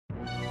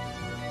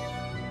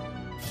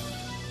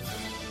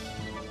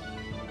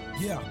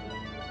Yeah,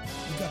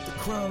 we got the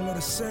crown, let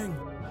us sing.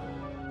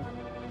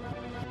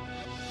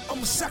 I'm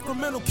a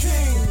Sacramento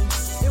king,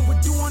 and we're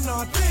doing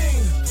our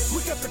thing.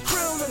 We got the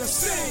crown, let us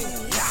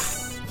sing.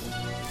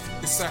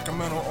 Yeah. It's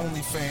Sacramento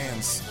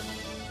OnlyFans.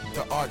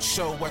 The art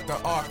show at the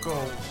Arco.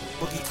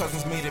 Boogie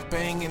Cousins made it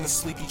bang in the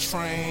sleepy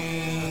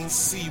train.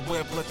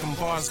 C-Web let them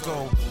bars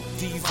go.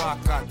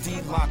 D-Rock got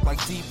D-Lock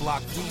like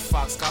D-Block.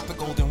 D-Fox got the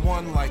golden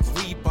one like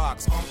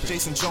Reeboks.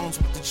 Jason Jones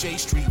with the J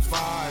Street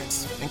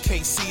vibes. And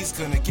KC's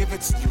gonna give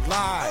it to you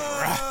live.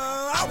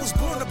 I was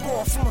born to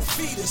ball from a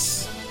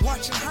fetus,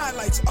 watching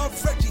highlights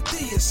of Reggie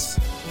Theus.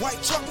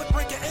 White chocolate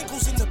breaking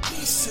ankles into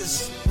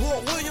pieces.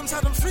 Walt Williams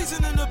had them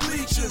freezing in the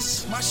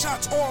bleachers. My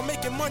shots all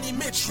making money,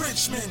 Mitch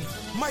Richmond.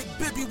 Mike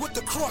Bibby with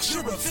the cross,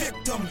 you're a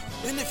victim.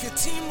 And if your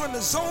team run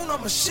the zone,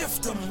 I'ma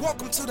shift them.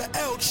 Welcome to the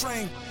L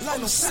train,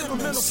 like a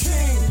Sacramento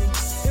king.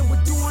 And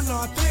we're doing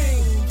our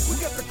thing.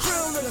 We got the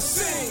crown, let us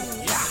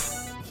sing.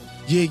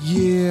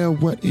 Yeah,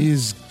 what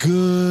is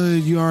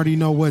good? You already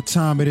know what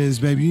time it is,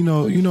 baby. You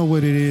know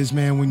what it is,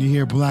 man. When you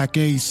hear Black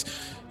Ace,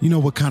 you know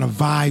what kind of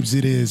vibes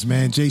it is,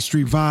 man. J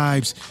Street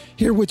Vibes,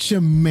 here with your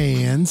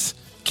mans,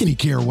 Kenny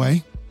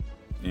Caraway.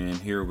 And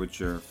here with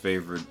your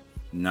favorite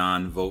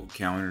non-vote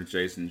counter,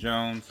 Jason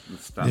Jones.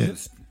 Let's stop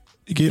this.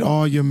 Get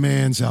all your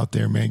mans out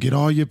there, man. Get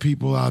all your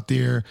people out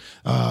there,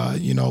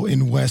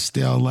 in West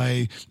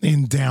LA,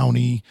 in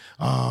Downey,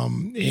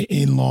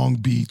 in Long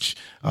Beach,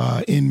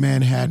 in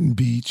Manhattan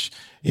Beach,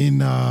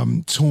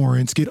 in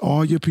Torrance. Get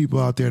all your people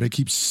out there that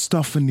keep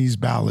stuffing these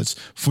ballots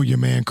for your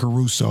man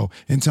Caruso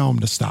and tell him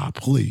to stop,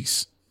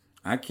 please.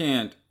 I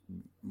can't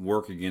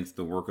work against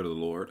the work of the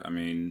Lord. I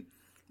mean,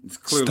 it's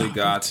clearly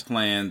God's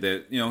plan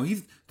that,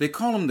 they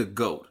call him the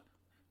GOAT.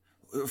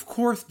 Of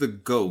course, the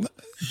GOAT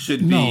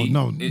should be.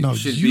 No.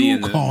 You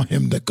call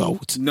him the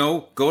GOAT.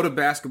 No, go to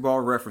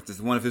Basketball Reference. It's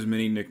one of his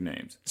many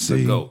nicknames.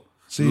 The GOAT.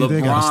 See, they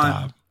gotta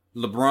stop.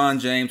 LeBron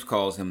James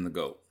calls him the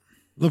GOAT.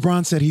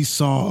 LeBron said he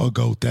saw a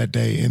GOAT that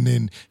day, and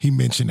then he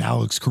mentioned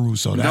Alex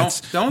Caruso.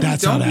 That's how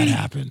that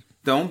happened.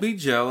 Don't be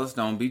jealous.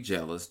 Don't be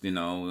jealous.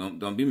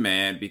 Don't be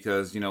mad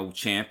because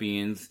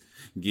champions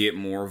get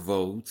more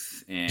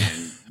votes, and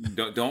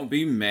don't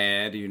be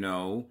mad.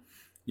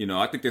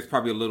 I think there's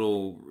probably a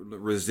little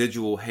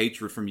residual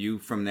hatred from you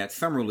from that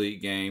Summer League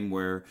game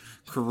where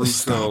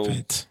Caruso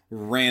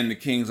ran the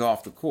Kings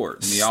off the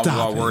court. And y'all was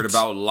all worried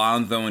about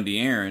Lonzo and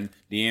De'Aaron.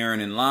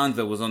 De'Aaron and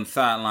Lonzo was on the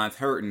sidelines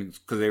hurting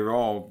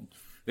because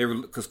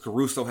because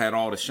Caruso had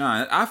all the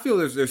shine. I feel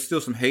there's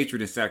still some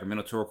hatred in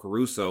Sacramento toward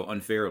Caruso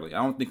unfairly.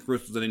 I don't think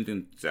Caruso's done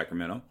anything to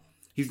Sacramento.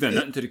 He's done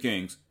nothing to the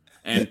Kings.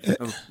 And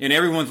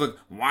everyone's like,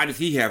 why does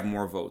he have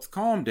more votes?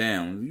 Calm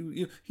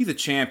down. He's a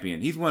champion.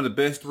 He's one of the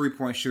best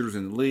 3-point shooters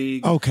in the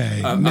league.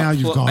 Okay, now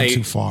you've gone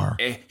too far.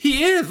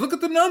 He is. Look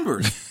at the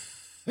numbers.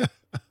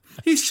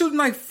 He's shooting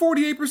like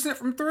 48%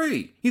 from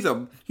three. He's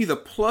a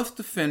plus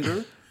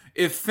defender.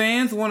 If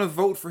fans want to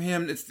vote for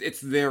him, it's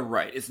their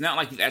right. It's not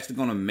like he's actually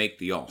going to make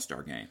the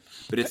All-Star game,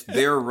 but it's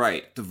their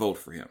right to vote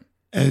for him.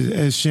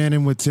 As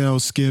Shannon would tell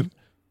Skip,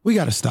 we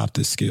got to stop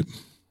this, Skip.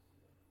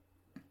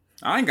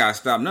 I ain't got to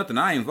stop nothing.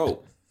 I ain't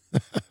vote.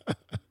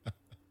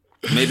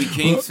 Maybe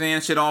Kings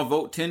fans should all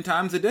vote 10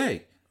 times a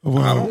day.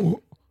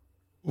 Well,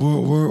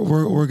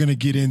 we're going to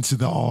get into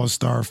the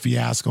All-Star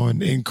fiasco,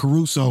 and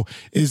Caruso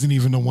isn't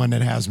even the one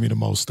that has me the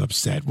most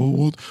upset.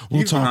 We'll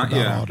talk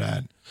about all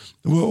that.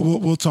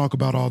 We'll talk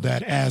about all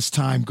that as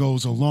time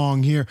goes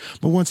along here.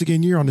 But once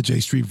again, you're on the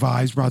J Street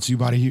Vibes, brought to you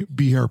by the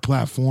Be Her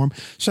platform.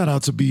 Shout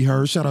out to Be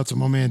Her. Shout out to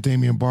my man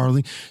Damian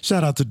Barley.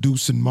 Shout out to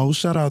Deuce and Mo.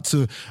 Shout out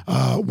to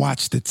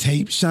Watch the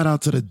Tape. Shout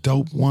out to the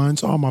Dope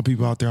Ones. All my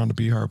people out there on the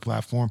Be Her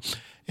platform.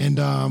 And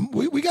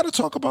we got to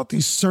talk about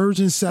these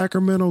surging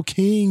Sacramento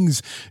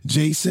Kings,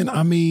 Jason.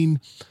 I mean,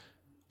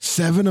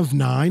 7 of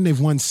 9. They've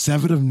won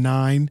 7 of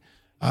 9.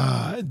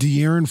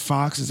 De'Aaron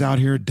Fox is out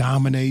here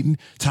dominating.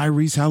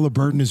 Tyrese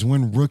Halliburton is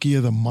winning Rookie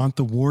of the Month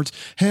awards.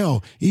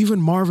 Hell,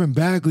 even Marvin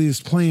Bagley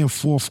is playing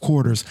fourth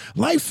quarters.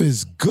 Life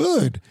is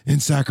good in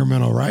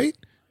Sacramento, right?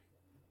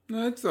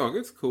 No,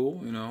 it's cool.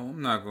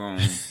 I'm not going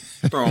to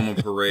throw them a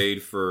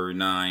parade for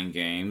 9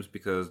 games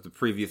because the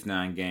previous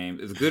 9 games,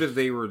 as good as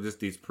they were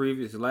just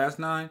the last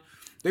 9,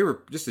 they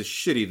were just as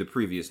shitty the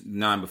previous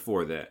 9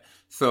 before that.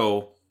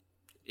 So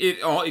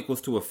it all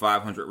equals to a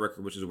 500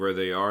 record, which is where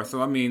they are.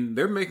 So, I mean,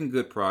 they're making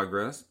good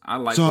progress. I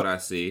like what I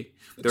see.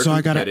 They're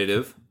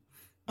competitive.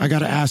 I got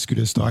to ask you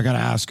this, though.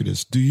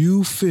 Do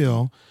you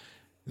feel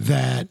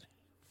that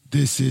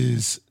this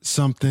is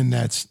something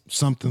that's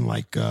something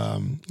like,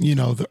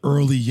 the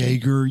early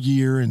Jaeger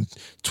year in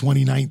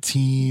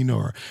 2019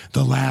 or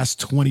the last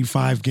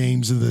 25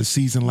 games of the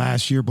season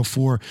last year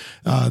before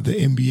the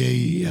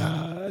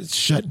NBA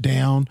shut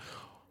down,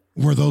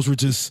 where those were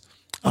just,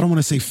 I don't want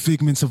to say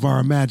figments of our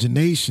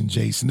imagination,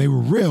 Jason. They were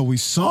real. We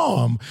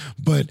saw them,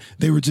 but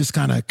they were just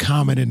kind of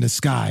comet in the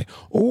sky.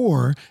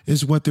 Or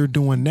is what they're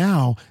doing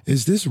now,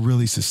 is this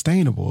really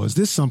sustainable? Is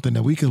this something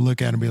that we could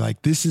look at and be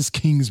like, this is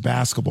Kings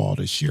basketball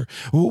this year?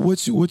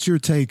 What's your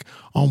take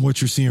on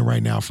what you're seeing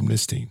right now from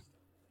this team?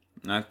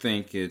 I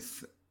think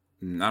it's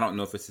I don't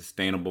know if it's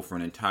sustainable for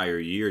an entire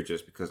year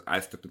just because I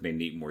still think they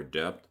need more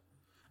depth.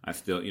 I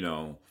still,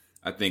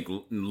 I think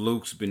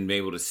Luke's been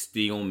able to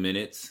steal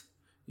minutes,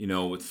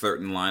 with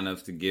certain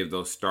lineups to give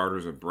those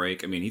starters a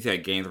break. I mean, he's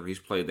had games where he's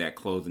played that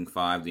closing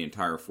five the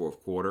entire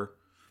fourth quarter.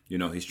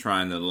 He's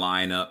trying to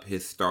line up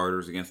his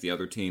starters against the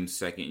other team's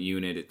second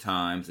unit at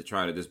times to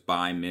try to just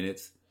buy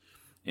minutes.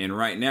 And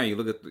right now, you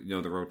look at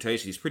the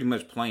rotation. He's pretty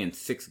much playing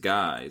 6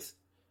 guys,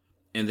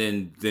 and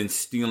then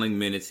stealing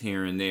minutes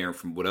here and there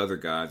from what other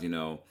guys.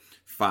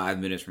 5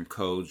 minutes from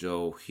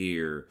Kojo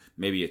here,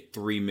 maybe a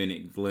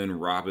 3-minute Glenn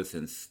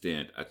Robinson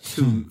stint,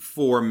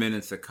 4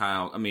 minutes of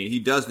Kyle. I mean, he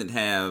doesn't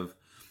have,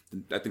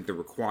 I think,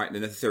 the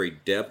necessary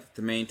depth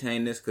to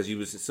maintain this because you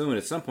was assuming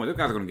at some point those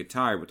guys are going to get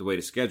tired with the way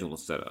the schedule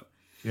is set up.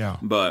 Yeah.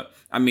 But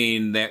I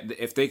mean, that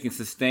if they can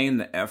sustain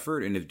the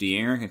effort and if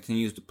De'Aaron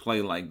continues to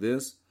play like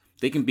this,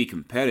 they can be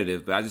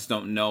competitive, but I just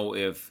don't know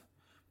if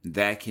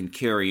that can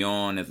carry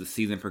on as the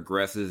season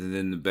progresses and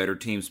then the better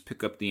teams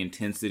pick up the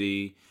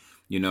intensity.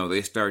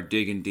 They start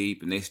digging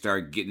deep and they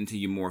start getting to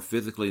you more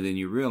physically, then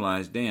you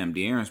realize, damn,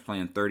 De'Aaron's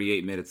playing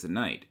 38 minutes a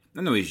night.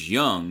 I know he's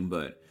young,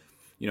 but,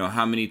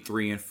 how many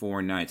 3 and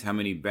 4 nights, how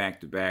many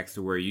back-to-backs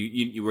to where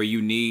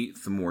you need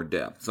some more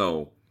depth.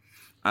 So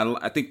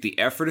I think the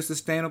effort is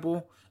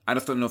sustainable. I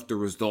just don't know if the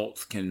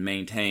results can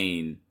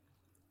maintain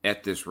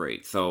at this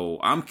rate. So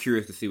I'm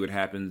curious to see what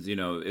happens,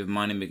 if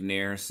Monty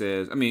McNair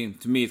says, to me,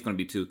 it's going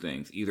to be 2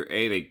 things. Either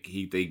A,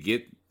 they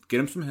get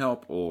him some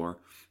help, or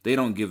they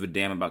don't give a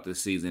damn about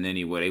this season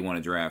anyway. They want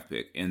a draft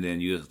pick. And then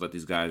you just let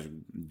these guys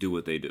do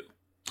what they do.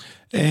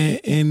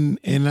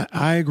 And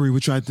I agree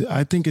with you.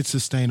 I think it's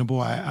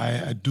sustainable.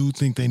 I do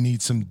think they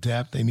need some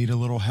depth. They need a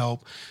little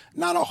help.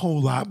 Not a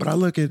whole lot, but I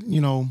look at,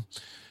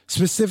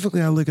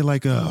 specifically I look at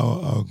like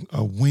a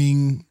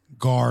wing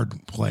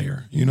guard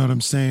player. You know what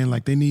I'm saying?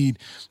 Like they need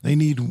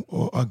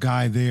a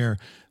guy there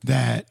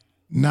that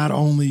not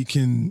only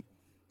can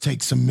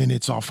take some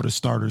minutes off of the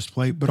starter's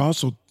plate, but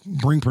also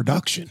bring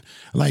production.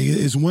 Like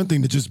it's one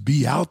thing to just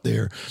be out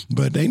there,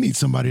 but they need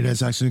somebody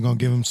that's actually going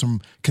to give them some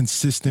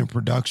consistent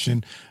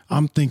production.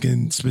 I'm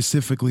thinking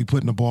specifically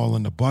putting the ball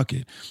in the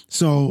bucket.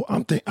 So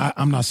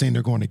I'm not saying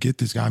they're going to get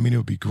this guy. I mean, it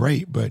would be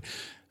great, but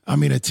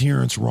a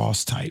Terrence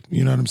Ross type,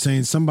 you know what I'm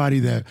saying? Somebody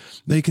that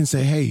they can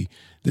say, hey,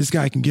 this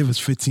guy can give us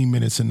 15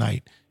 minutes a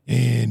night.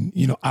 And,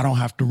 I don't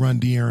have to run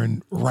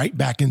De'Aaron right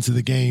back into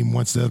the game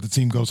once the other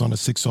team goes on a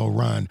 6-0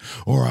 run,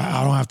 or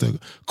I don't have to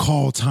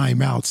call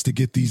timeouts to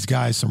get these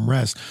guys some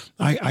rest.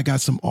 I got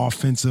some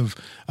offensive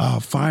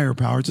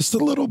firepower, just a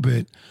little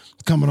bit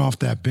coming off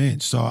that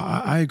bench. So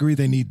I agree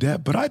they need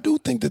depth, but I do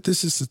think that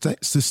this is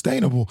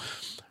sustainable.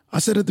 I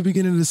said at the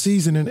beginning of the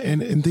season,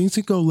 and things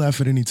can go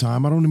left at any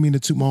time. I don't mean to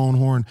toot my own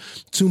horn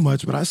too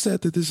much, but I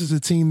said that this is a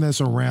team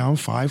that's around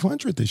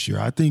 500 this year.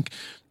 I think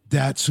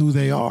that's who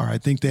they are. I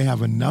think they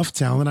have enough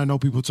talent. I know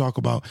people talk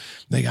about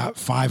they got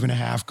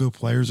 5.5 good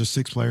players or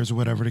 6 players or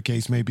whatever the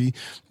case may be,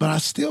 but I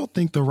still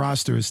think the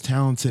roster is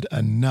talented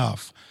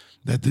enough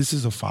that this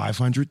is a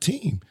 500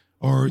 team.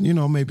 Or,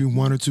 maybe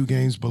 1 or 2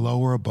 games below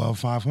or above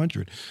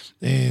 500.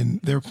 And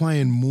they're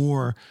playing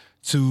more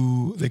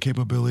to the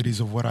capabilities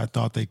of what I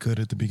thought they could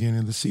at the beginning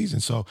of the season.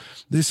 So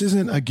this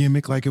isn't a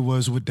gimmick like it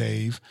was with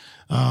Dave.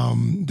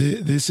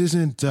 This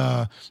isn't,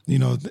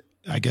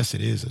 I guess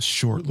it is a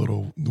short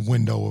little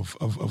window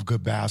of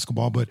good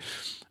basketball, but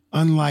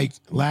unlike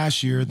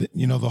last year,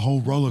 the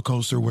whole roller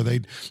coaster where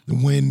they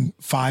win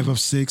 5 of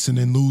 6 and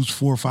then lose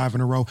 4 or 5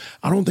 in a row.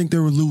 I don't think they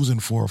were losing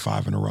 4 or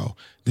 5 in a row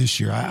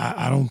this year.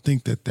 I don't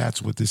think that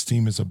that's what this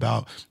team is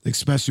about,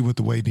 especially with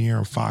the way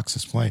De'Aaron Fox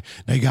is playing.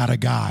 They got a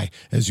guy,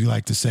 as you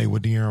like to say,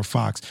 with De'Aaron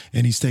Fox,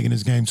 and he's taking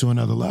his game to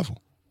another level.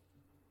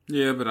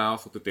 Yeah, but I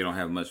also think they don't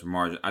have much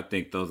margin. I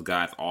think those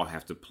guys all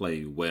have to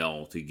play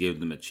well to give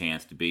them a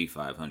chance to be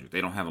 500.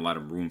 They don't have a lot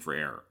of room for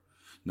error.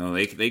 No,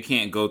 they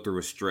can't go through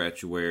a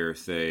stretch where,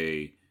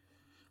 say,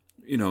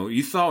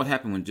 you saw what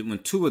happened when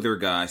 2 of their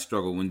guys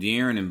struggled. When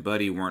De'Aaron and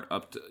Buddy weren't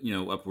up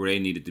where they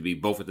needed to be,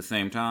 both at the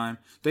same time,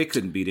 they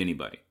couldn't beat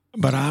anybody.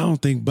 But I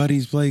don't think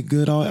Buddy's played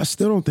good. I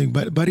still don't think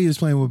Buddy is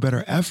playing with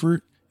better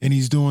effort, and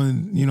he's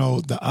doing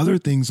the other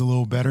things a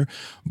little better.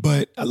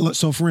 But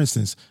so, for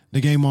instance,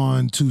 the game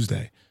on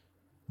Tuesday,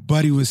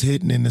 Buddy was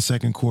hitting in the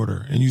second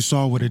quarter, and you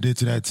saw what it did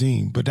to that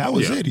team. But that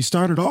was it. He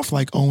started off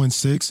like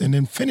 0-6 and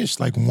then finished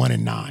like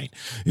 1-9.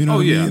 You know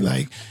what I mean?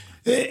 Like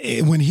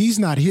when he's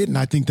not hitting,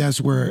 I think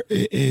that's where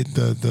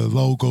the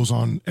load goes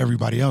on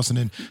everybody else. And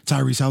then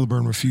Tyrese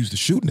Halliburton refused to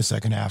shoot in the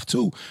second half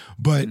too.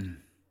 But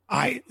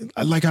I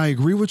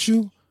agree with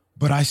you,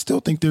 but I still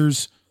think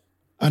there's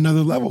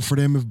another level for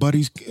them if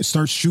Buddy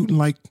starts shooting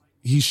like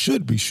he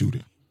should be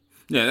shooting.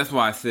 Yeah, that's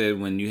why I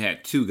said when you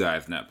had 2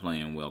 guys not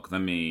playing well,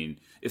 because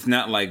it's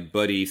not like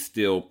Buddy's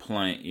still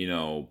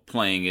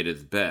playing it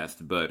his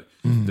best, but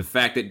the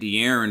fact that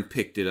De'Aaron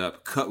picked it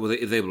up,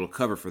 is able to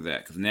cover for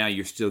that, because now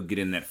you're still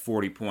getting that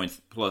 40 points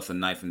plus a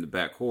night from the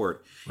backcourt,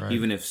 right.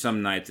 Even if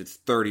some nights it's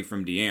 30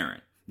 from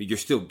De'Aaron. You're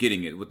still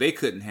getting it. What they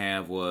couldn't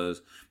have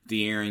was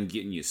De'Aaron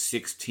getting you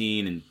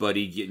 16 and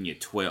Buddy getting you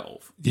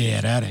 12.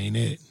 Yeah, that ain't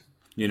it.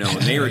 You know,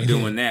 and they were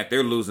doing that.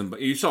 They're losing.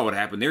 But you saw what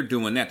happened. They're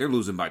doing that. They're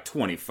losing by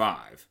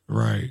 25.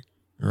 Right.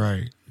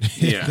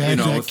 Yeah,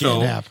 that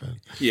can't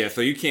happen. Yeah,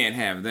 so you can't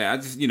have that. I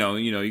just,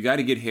 you got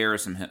to get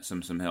Harris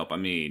some help. I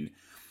mean,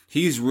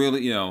 he's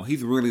really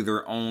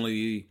their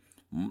only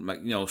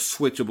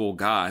switchable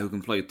guy who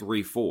can play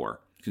 3-4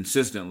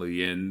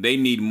 consistently, and they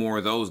need more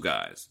of those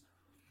guys.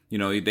 You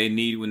know, they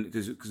need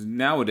because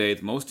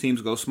nowadays most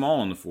teams go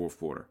small in the fourth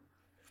quarter.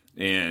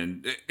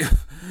 And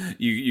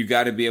you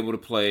got to be able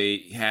to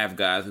have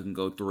guys who can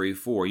go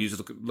 3-4. You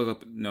just look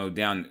up,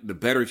 down the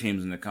better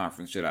teams in the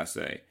conference, should I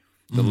say.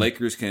 The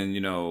Lakers can,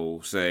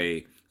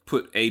 say,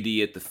 put AD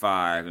at the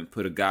 5 and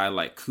put a guy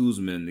like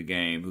Kuzma in the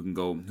game who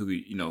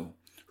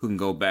can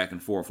go back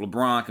and forth.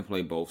 LeBron can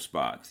play both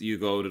spots. You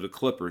go to the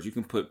Clippers, you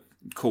can put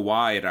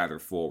Kawhi at either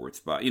forward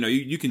spot.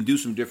 You can do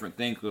some different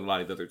things with a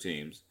lot of the other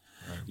teams.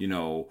 Right.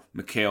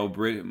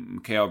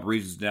 Mikal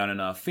Bridges down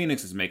in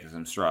Phoenix is making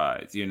some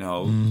strides. Even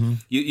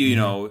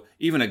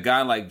a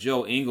guy like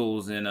Joe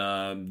Ingles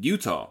in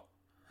Utah.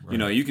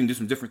 Right. You can do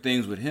some different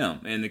things with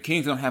him. And the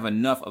Kings don't have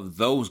enough of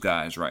those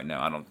guys right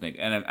now, I don't think.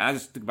 And I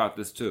just think about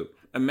this too.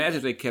 Imagine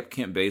if they kept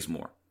Kent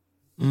Bazemore.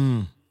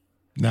 Now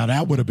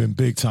that would have been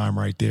big time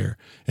right there.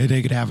 If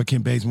they could have a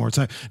Kent Bazemore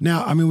type.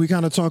 Now, I mean, we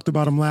kind of talked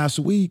about him last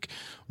week,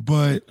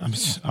 but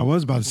I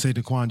was about to say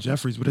Daquan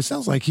Jeffries, but it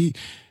sounds like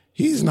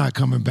he's not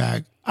coming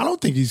back. I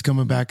don't think he's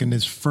coming back in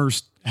this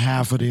first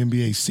half of the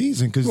NBA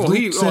season because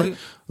Luke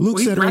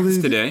said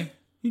earlier today.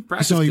 He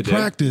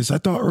practiced. I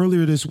thought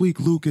earlier this week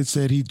Luke had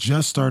said he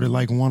just started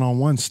like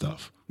one-on-one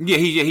stuff. Yeah,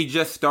 he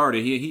just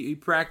started. He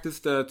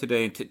practiced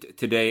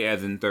today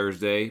as in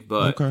Thursday,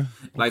 but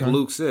like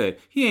Luke said,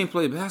 he ain't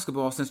played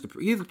basketball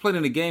he hasn't played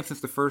in a game since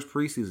the first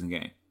preseason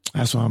game.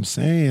 That's what I'm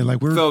saying.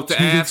 Like we're 2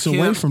 weeks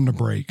away from the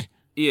break.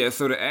 Yeah,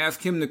 so to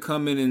ask him to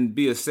come in and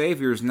be a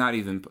savior is not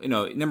even,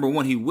 number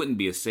one, he wouldn't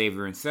be a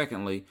savior, and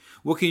secondly,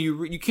 what can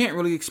you can't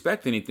really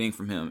expect anything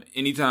from him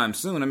anytime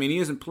soon. I mean, he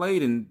hasn't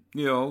played in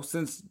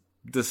since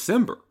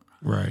December,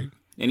 right?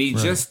 And he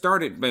just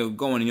started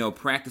going,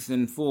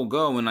 practicing full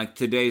go, and like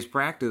today's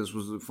practice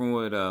was, from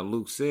what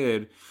Luke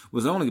said,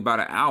 was only about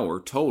an hour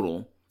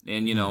total.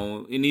 And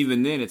and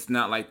even then, it's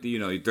not like he's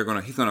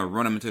gonna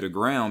run him into the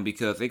ground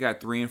because they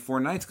got 3 and 4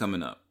 nights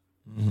coming up.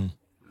 Mm-hmm.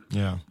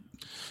 Yeah.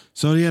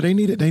 So yeah, they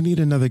need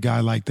another guy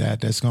like that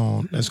that's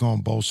going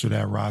to bolster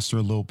that roster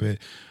a little bit.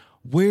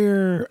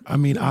 Where I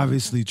mean,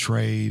 obviously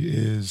trade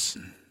is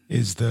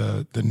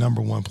the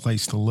number one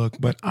place to look,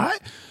 but I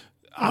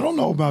don't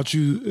know about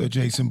you,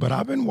 Jason, but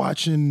I've been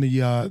watching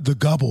the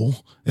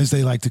Gubble, as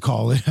they like to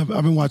call it. I've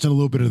been watching a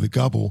little bit of the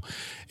Gubble,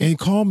 and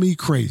call me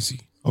crazy.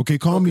 Okay,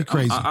 call me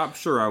crazy. I'm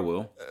sure I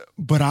will.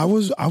 But I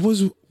was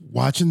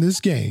watching this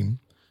game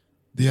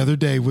the other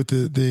day with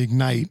the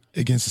Ignite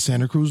against the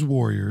Santa Cruz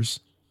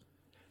Warriors.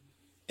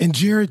 And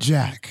Jarrett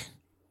Jack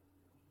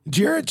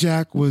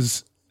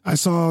was, I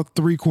saw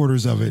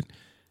 3/4 of it.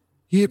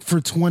 He hit for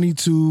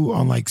 22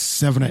 on like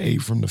 7 or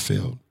 8 from the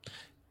field.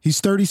 He's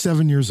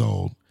 37 years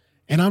old.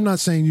 And I'm not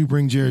saying you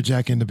bring Jarrett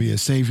Jack in to be a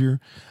savior.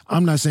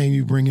 I'm not saying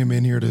you bring him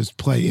in here to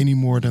play any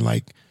more than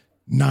like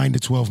 9 to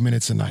 12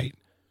 minutes a night.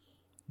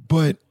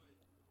 But,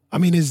 I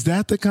mean, is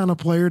that the kind of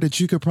player that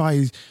you could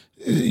probably,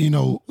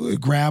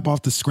 grab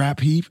off the scrap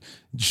heap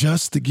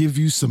just to give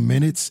you some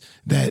minutes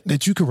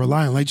that you could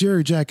rely on? Like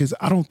Jarrett Jack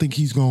I don't think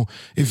he's going to,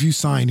 if you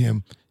sign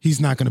him, he's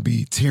not going to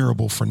be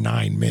terrible for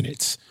 9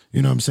 minutes.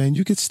 You know what I'm saying?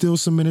 You could steal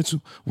some minutes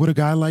with a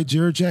guy like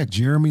Jarrett Jack.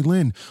 Jeremy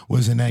Lin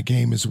was in that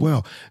game as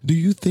well. Do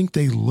you think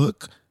they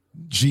look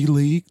G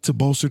League to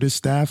bolster this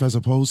staff as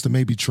opposed to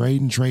maybe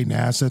trading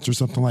assets or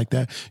something like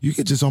that? You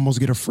could just almost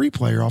get a free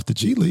player off the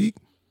G League.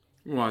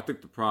 Well, I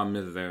think the problem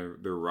is their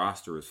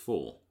roster is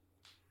full.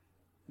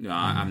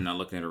 I'm not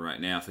looking at it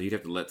right now, so you'd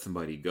have to let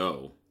somebody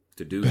go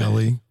to do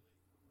Belly.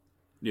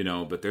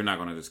 that. But they're not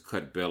going to just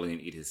cut Belly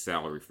and eat his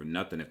salary for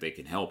nothing if they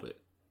can help it.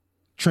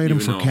 Trade him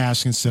for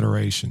cash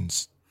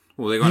considerations.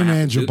 Well, they're going to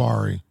have to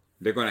Jabari.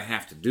 They're going to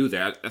have to do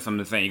that. That's what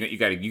I'm saying. You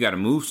got to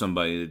move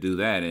somebody to do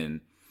that,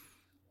 and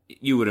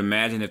you would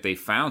imagine if they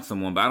found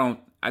someone, but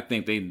I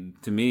think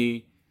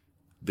they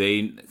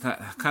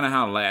kind of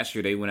how last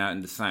year they went out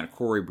and signed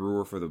Corey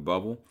Brewer for the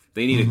bubble.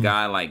 They need a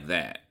guy like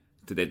that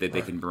that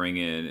they can bring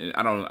in.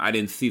 I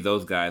didn't see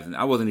those guys, and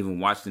I wasn't even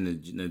watching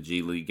the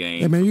G League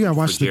game. Hey man, you gotta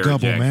watch the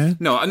Gubble, man.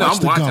 No, I'm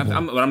watching.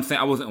 What I'm saying,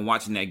 I wasn't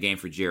watching that game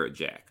for Jarrett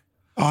Jack.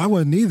 Oh, I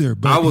wasn't either.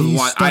 But I was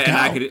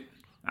watching.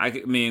 I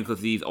mean,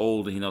 because he's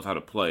old and he knows how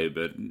to play.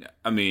 But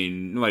I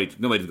mean,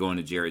 nobody's going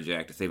to Jarrett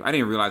Jack to save. I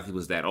didn't realize he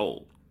was that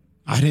old.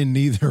 I didn't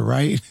either,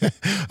 right?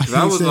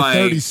 I was like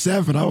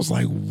 37. I was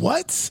like,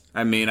 what?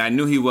 I mean, I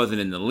knew he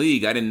wasn't in the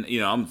league. I didn't,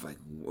 I'm like,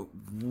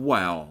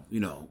 wow,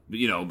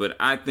 but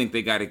I think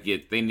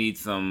they need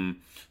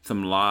some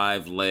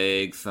live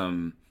legs,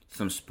 some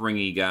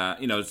springy guy,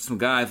 some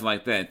guys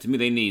like that. To me,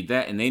 they need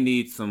that, and they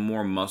need some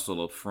more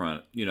muscle up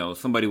front.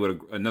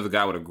 Another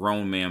guy with a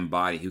grown man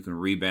body who can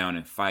rebound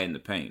and fight in the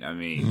paint. I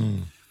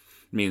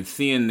mean,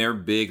 seeing their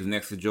bigs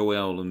next to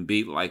Joel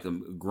Embiid like a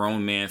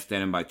grown man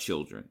standing by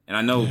children. And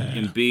I know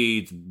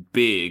Embiid's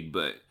big,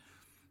 but,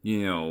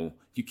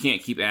 you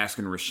can't keep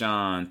asking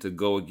Rashawn to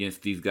go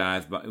against these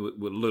guys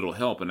with little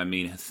help. And I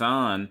mean,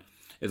 Hassan,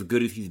 as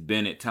good as he's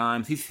been at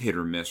times, he's hit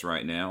or miss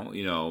right now.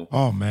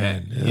 Oh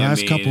man, the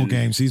last couple of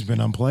games he's been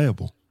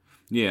unplayable.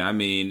 Yeah, I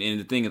mean, and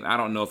the thing is, I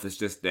don't know if it's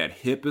just that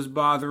hip is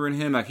bothering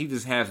him. Like, he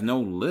just has no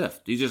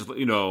lift. He just,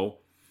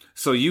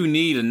 so you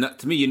need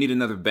you need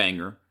another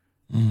banger.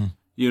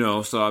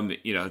 Mm-hmm. So I mean,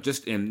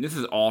 and this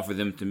is all for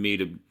them to me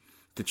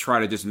to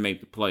try to just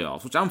make the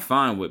playoffs, which I'm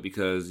fine with,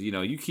 because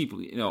you keep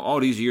all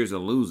these years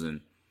of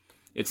losing.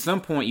 At some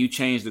point, you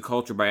change the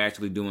culture by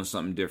actually doing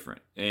something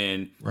different,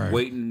 and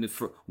waiting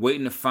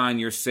to find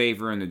your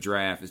savior in the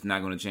draft is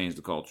not going to change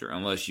the culture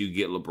unless you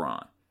get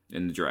LeBron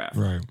in the draft.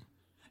 Right.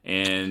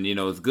 And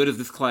as good as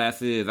this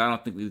class is, I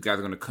don't think these guys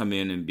are going to come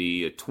in and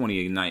be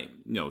 20 a night,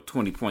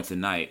 20 points a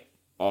night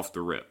off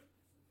the rip.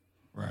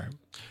 Right.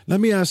 Let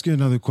me ask you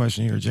another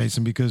question here,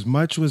 Jason, because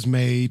much was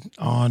made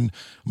on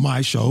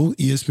my show,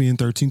 ESPN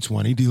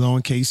 1320, D-Lo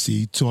and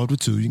KC, 12 to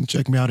 2. You can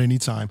check me out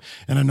anytime.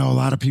 And I know a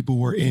lot of people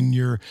were in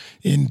your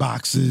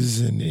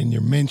inboxes and in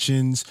your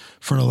mentions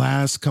for the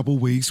last couple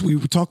of weeks. We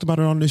talked about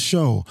it on this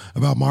show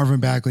about Marvin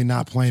Bagley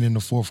not playing in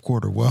the fourth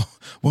quarter. Well,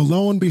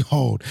 lo and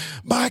behold,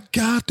 my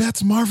God,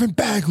 that's Marvin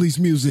Bagley's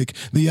music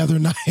the other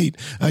night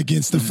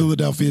against the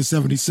Philadelphia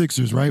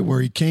 76ers, right?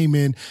 Where he came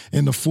in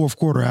the fourth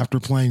quarter after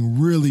playing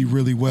really,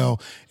 really well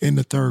in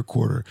the third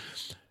quarter.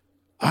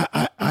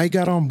 I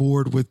got on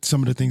board with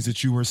some of the things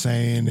that you were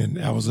saying,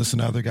 and I was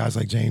listening to other guys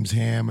like James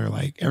Ham, or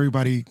like,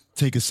 everybody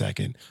take a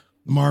second.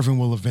 Marvin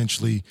will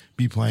eventually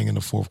be playing in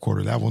the fourth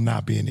quarter. That will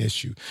not be an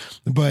issue.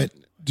 But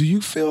do you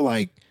feel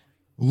like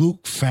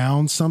Luke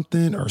found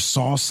something or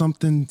saw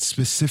something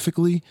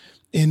specifically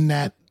in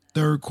that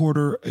third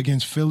quarter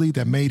against Philly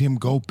that made him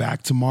go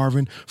back to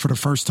Marvin for the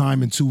first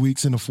time in 2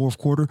 weeks in the fourth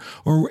quarter?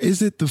 Or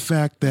is it the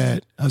fact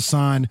that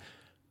Hassan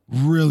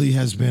really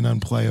has been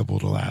unplayable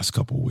the last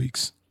couple of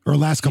weeks, or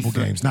last couple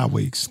games, not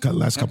weeks,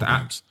 last couple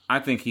games? I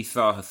think he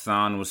saw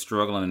Hassan was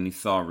struggling, and he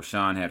saw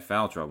Rashawn had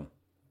foul trouble.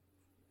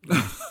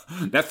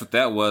 That's what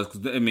that was.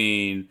 'Cause, I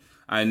mean,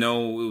 I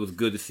know it was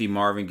good to see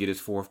Marvin get his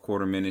fourth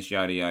quarter minutes,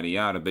 yada, yada,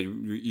 yada. But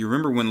you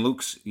remember when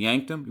Luke's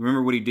yanked him? You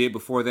remember what he did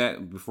before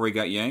that, before he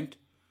got yanked?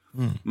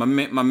 My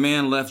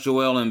man left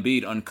Joel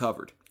Embiid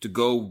uncovered to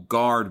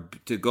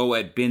go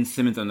at Ben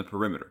Simmons on the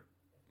perimeter.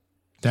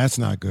 That's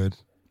not good.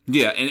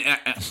 Yeah,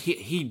 and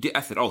he did. I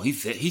said, "Oh,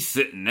 he's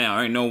sitting now.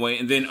 There ain't no way."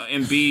 And then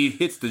Embiid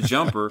hits the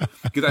jumper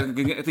because I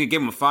think it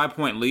gave him a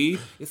 5-point lead.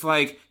 It's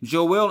like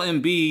Joel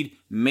Embiid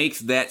makes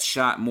that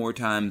shot more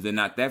times than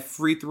not. That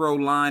free throw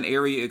line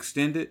area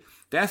extended.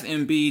 That's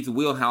Embiid's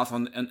wheelhouse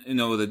on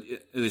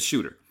the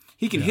shooter.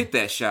 He can hit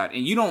that shot,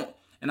 and you don't.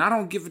 And I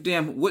don't give a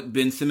damn what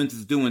Ben Simmons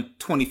is doing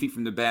 20 feet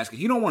from the basket.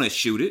 You don't want to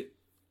shoot it.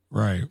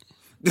 Right.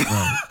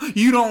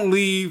 You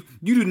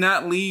do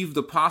not leave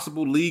the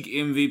possible league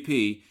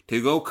MVP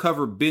to go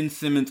cover Ben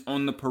Simmons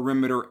on the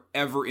perimeter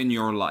ever in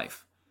your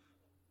life.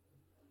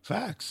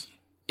 Facts.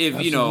 If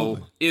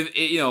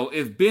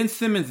Ben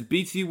Simmons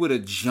beats you with a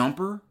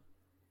jumper,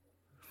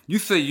 you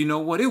say, you know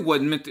what, it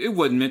wasn't meant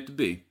to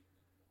be.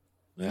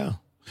 Yeah.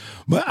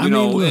 But I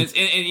mean, look,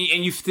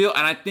 and you still,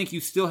 and I think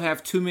you still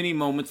have too many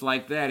moments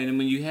like that. And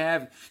when you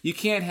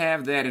can't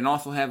have that and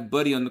also have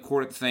Buddy on the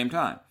court at the same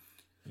time.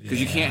 Because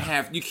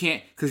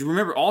because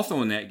remember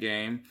also in that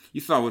game, you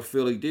saw what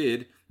Philly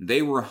did.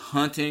 They were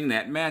hunting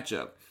that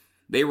matchup.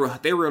 They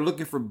were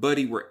looking for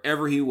Buddy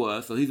wherever he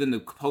was. So he's in the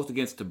post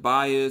against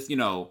Tobias.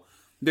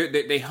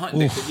 They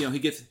hunt. He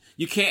gets.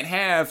 You can't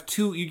have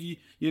two.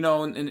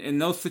 In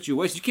those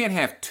situations, you can't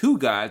have two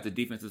guys the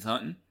defense is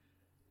hunting.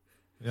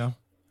 Yeah.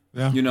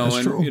 Yeah.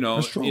 That's true.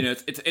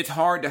 It's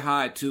hard to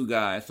hide two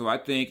guys. So I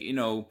think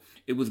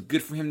it was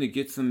good for him to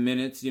get some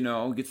minutes.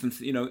 Get some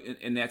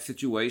in that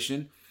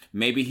situation.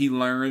 Maybe he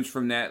learns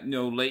from that,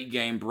 late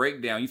game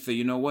breakdown. You say,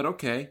 you know what?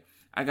 Okay,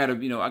 I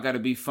gotta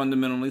be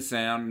fundamentally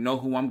sound, know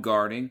who I'm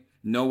guarding,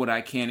 know what I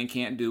can and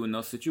can't do in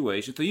those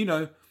situations.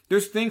 So,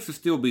 there's things to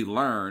still be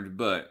learned,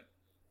 but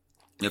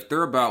if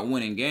they're about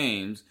winning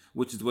games,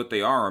 which is what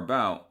they are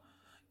about,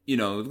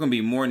 it's gonna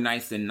be more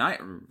nights than not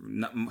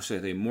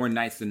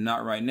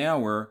right now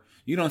where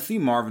you don't see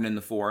Marvin in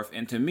the fourth,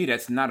 and to me,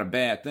 that's not a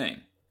bad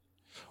thing.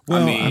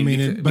 Well,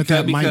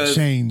 that might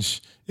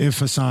change if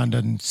Hassan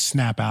doesn't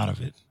snap out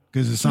of it.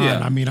 Because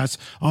Hassan,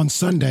 on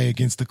Sunday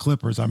against the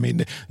Clippers,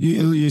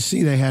 you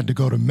see they had to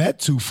go to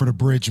Metu for the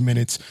bridge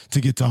minutes to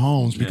get to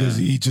Holmes because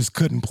he just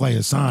couldn't play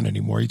Hassan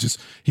anymore.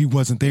 He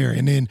wasn't there.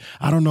 And then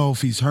I don't know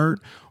if he's hurt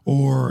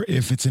or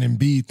if it's an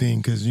Embiid thing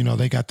because,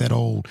 they got that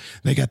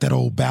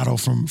old battle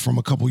from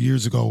a couple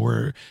years ago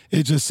where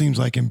it just seems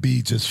like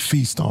Embiid just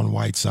feasts on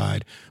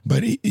Whiteside.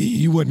 But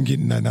he wasn't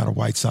getting that out of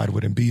Whiteside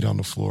with Embiid on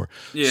the floor.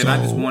 Yeah, and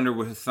I just wonder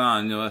with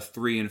Hassan, that's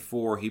 3 and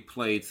 4. He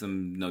played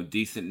some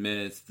decent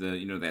minutes,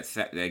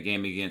 that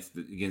game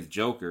against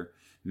Joker.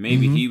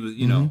 Maybe he was,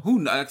 who,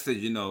 like I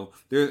said, like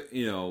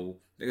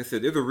I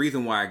said, there's a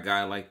reason why a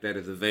guy like that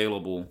is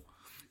available,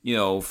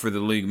 for the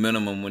league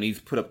minimum when he's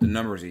put up the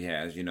numbers he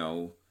has,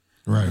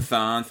 Right.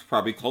 Hassan's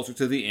probably closer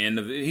to the end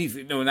of it. He's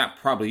not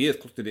probably is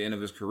close to the end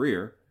of his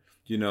career.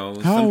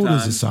 How old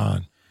is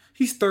Hassan?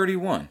 He's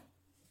 31.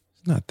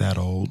 He's not that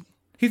old.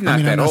 He's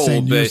not that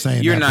old, but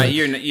you're not. I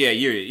get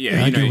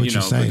what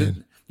you're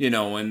saying.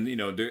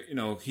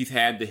 He's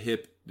had the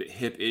hip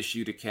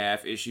issue, the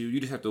calf issue. You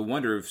just have to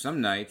wonder if some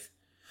nights,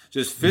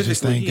 just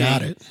physically, he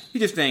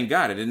just ain't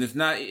got it, and it's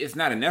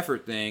not an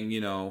effort thing.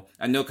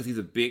 I know because he's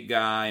a big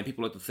guy, and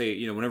people like to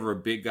say, whenever a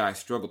big guy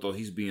struggles, though,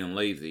 he's being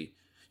lazy.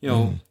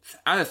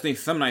 I just think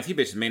some nights he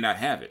basically may not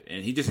have it,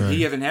 and he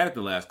hasn't had it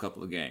the last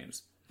couple of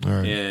games,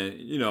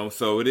 and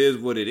so it is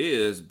what it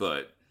is,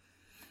 but.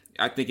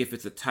 I think if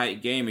it's a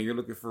tight game and you're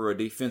looking for a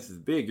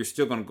defensive big, you're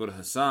still going to go to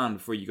Hassan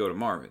before you go to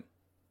Marvin.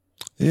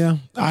 Yeah,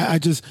 I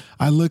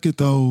look at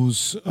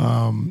those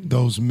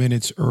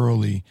minutes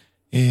early,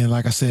 and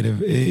like I said,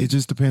 it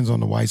just depends on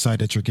the Whiteside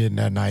that you're getting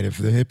that night. If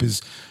the hip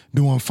is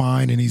doing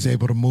fine and he's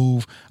able to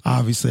move,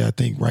 obviously I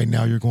think right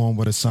now you're going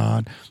with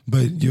Hassan.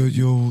 But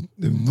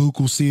Luke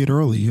will see it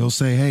early. He'll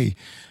say, "Hey,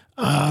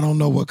 I don't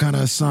know what kind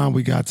of Hassan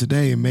we got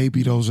today," and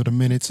maybe those are the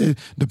minutes.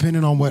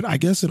 Depending on I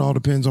guess it all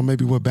depends on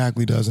maybe what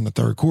Bagley does in the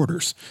third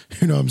quarters.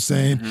 You know what I'm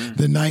saying? Mm-hmm.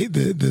 The night,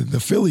 the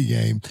Philly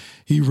game,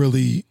 he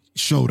really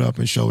showed up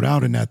and showed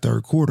out in that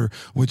third quarter,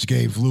 which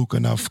gave Luke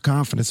enough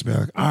confidence to be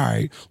like, all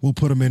right, we'll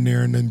put him in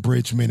there and then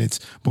bridge minutes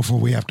before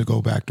we have to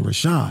go back to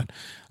Rashawn.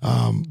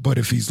 But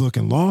if he's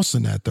looking lost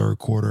in that third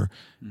quarter,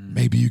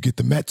 maybe you get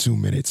the Metu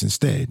minutes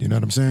instead. You know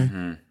what I'm saying?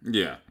 Mm-hmm.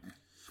 Yeah.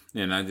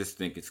 And I just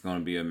think it's going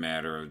to be a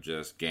matter of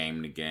just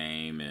game to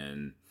game.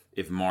 And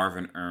if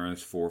Marvin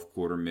earns fourth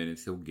quarter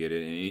minutes, he'll get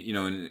it.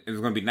 And, it's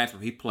going to be nice if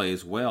he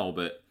plays well.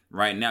 But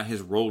right now, his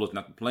role is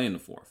not to play in the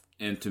fourth.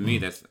 And to me,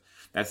 that's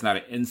not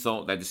an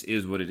insult. That just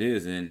is what it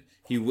is. And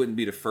he wouldn't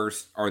be the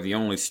first or the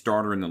only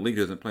starter in the league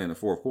who doesn't play in the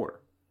fourth quarter.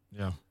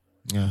 Yeah.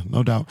 Yeah,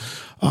 no doubt.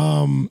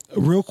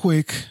 Real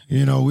quick,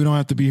 we don't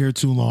have to be here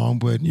too long,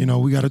 but,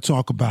 we got to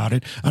talk about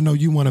it. I know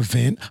you want to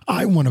vent.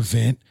 I want to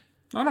vent.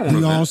 I don't want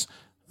to vent.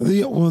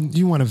 Well,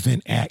 you want to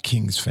vent at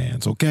Kings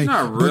fans, okay?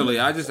 Not really.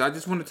 I just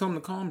want to tell them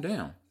to calm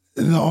down.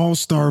 The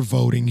All-Star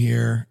voting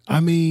here, I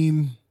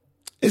mean,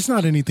 it's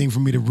not anything for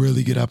me to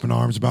really get up in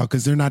arms about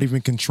because they're not even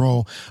in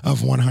control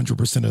of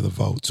 100% of the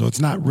vote. So it's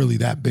not really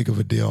that big of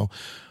a deal.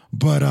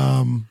 But,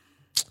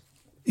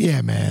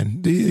 yeah,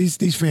 man,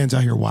 these fans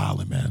out here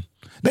wilding, man.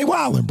 They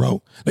wilding,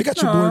 bro. They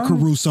got your boy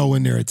Caruso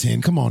in there at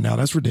 10. Come on now.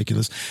 That's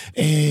ridiculous.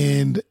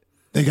 And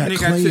they got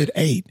Clay at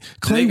 8.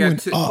 Clay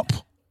went up.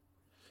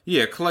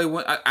 Yeah, Clay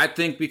went. I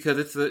think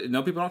because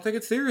people don't take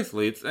it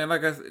seriously.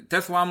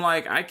 That's why I'm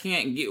like I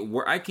can't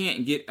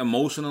get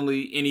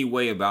emotionally any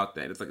way about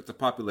that. It's like it's a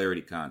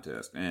popularity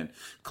contest, and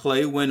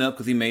Clay went up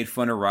because he made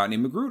fun of Rodney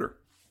McGruder.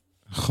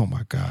 Oh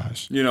my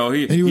gosh! He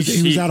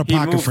was out of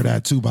pocket for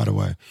that too. By the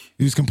way,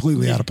 he was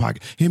completely out of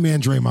pocket. Him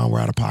and Draymond were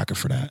out of pocket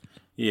for that.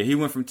 Yeah, he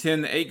went from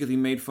 10 to 8 because he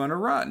made fun of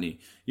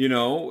Rodney.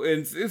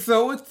 And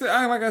so it's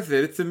like I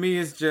said, to me,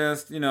 it's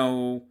just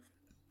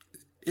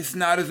It's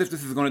not as if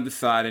this is going to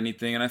decide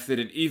anything. And I said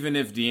it, even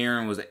if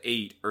De'Aaron was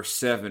 8 or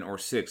 7 or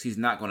 6, he's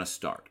not going to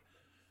start.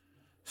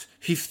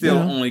 He still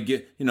only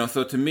get,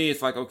 so to me,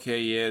 it's like, okay,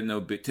 yeah,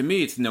 to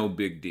me, it's no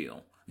big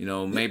deal.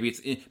 Maybe it's,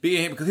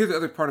 because here's the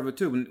other part of it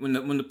too. When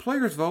the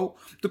players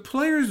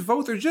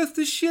votes are just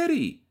as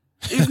shitty.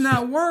 If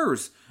not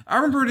worse. I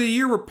remember the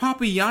year where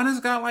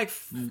Papagiannis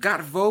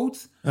got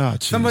votes. Oh,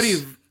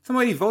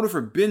 Somebody voted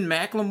for Ben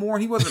McLemore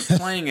and he wasn't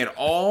playing at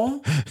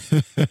all.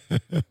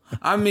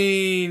 I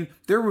mean,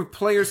 there were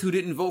players who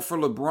didn't vote for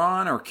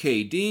LeBron or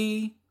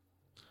KD.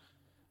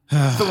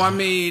 So, I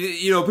mean,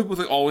 people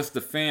say, oh, it's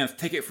the fans.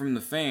 Take it from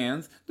the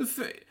fans.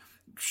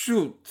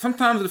 Shoot,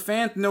 sometimes the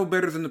fans know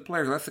better than the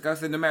players. Like I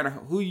said, no matter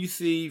who you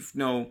see,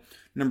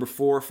 number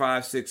 4,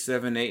 5, 6,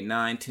 7, 8,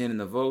 9, 10 in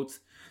the votes,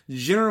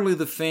 generally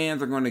the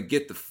fans are going to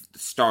get the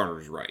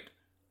starters right.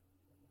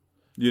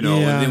 And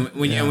then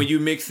when you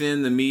mix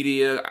in the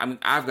media,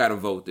 I've got to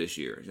vote this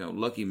year.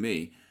 Lucky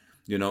me.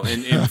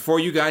 And before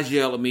you guys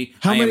yell at me,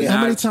 how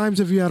many times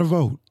have you had a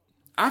vote?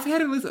 I've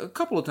had it at least a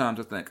couple of times,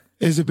 I think.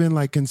 Has it been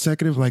like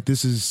consecutive? Like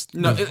this is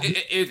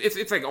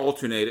it's like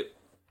alternated.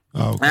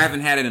 Oh, okay. I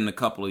haven't had it in a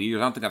couple of years.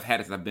 I don't think I've had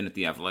it since I've been at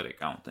the Athletic.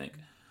 I don't think.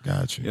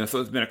 Gotcha.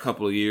 So it's been a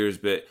couple of years.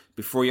 But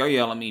before y'all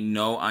yell at me,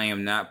 no, I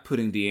am not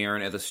putting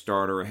De'Aaron as a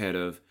starter ahead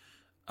of.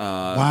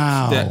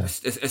 Ahead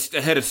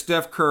of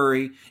Steph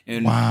Curry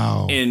and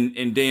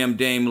damn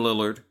Dame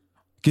Lillard.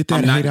 Get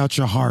that hate out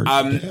your heart.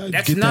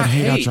 That's Get not that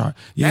hate out your heart.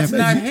 Yeah, that's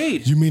not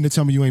hate. You mean to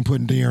tell me you ain't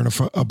putting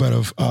De'Aaron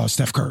above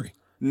Steph Curry?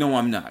 No,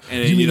 I'm not.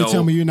 And, you mean to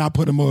tell me you're not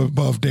putting him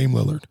above Dame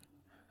Lillard?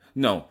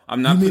 No,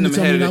 I'm not. You mean to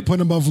tell me you're not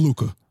putting him above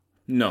Luka?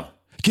 No.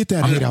 Get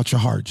that hate out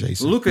your heart,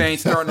 Jason. Luka ain't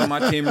starting on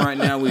my team right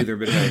now either.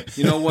 But hey,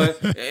 you know what?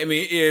 I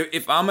mean,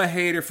 if I'm a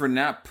hater for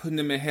not putting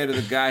him ahead of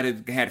the guy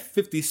that had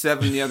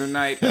 57 the other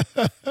night,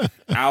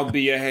 I'll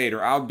be a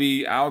hater. I'll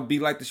be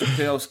like the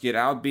Chappelle skit.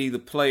 I'll be the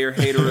player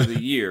hater of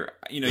the year.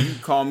 You can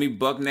call me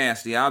Buck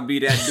Nasty. I'll be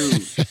that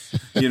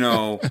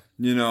dude.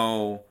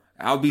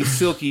 I'll be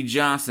Silky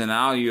Johnson.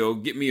 I'll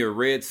get me a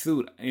red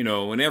suit,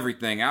 and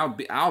everything. I'll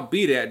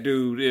be that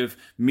dude if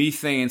me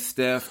saying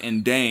Steph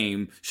and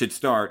Dame should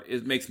start.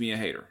 It makes me a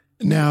hater.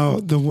 Now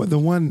the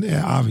one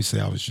obviously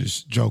I was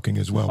just joking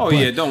as well. Oh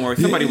yeah, don't worry.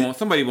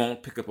 Somebody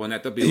won't pick up on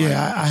that. They'll be like,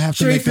 I have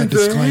to make that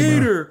disclaimer.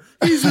 Hater.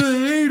 He's a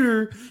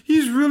hater.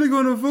 He's really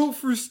going to vote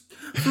for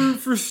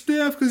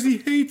Steph because he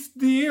hates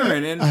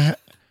De'Aaron. And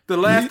the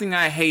last thing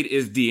I hate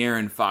is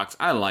De'Aaron Fox.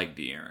 I like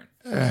De'Aaron.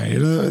 All right,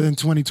 in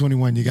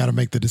 2021, you got to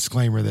make the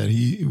disclaimer that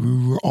we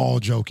were all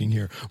joking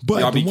here.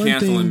 But y'all be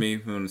canceling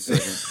me in a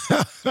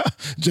second.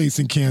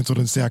 Jason canceled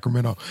in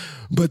Sacramento.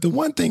 But the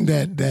one thing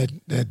that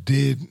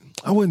did,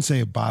 I wouldn't say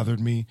it bothered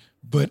me,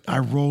 but I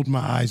rolled my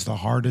eyes the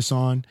hardest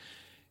on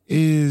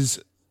is,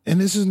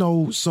 and this is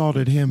no salt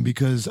at him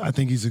because I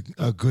think he's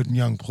a good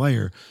young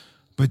player,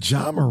 but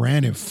Ja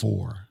Morant at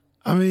 4.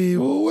 I mean,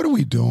 what are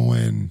we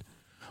doing?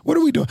 What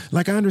are we doing?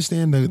 Like, I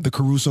understand the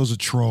Caruso's a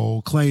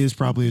troll. Clay is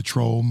probably a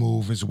troll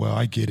move as well.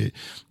 I get it.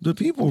 The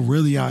people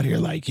really out here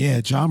like,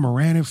 yeah, Ja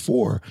Morant at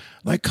 4.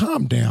 Like,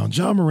 calm down.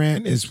 Ja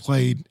Morant has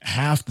played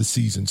half the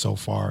season so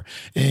far.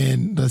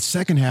 And the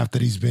second half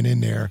that he's been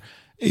in there,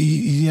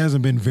 he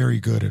hasn't been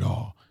very good at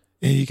all.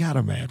 And you got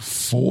him at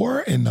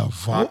 4 in the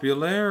vote?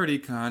 Popularity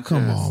contest.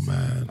 Come on,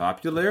 man.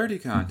 Popularity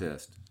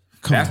contest.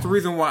 That's the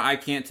reason why I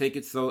can't take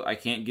it so I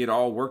can't get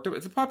all worked up.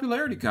 It's a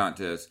popularity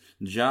contest.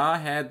 Ja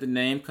had the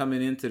name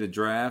coming into the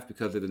draft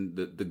because of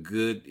the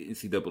good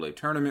NCAA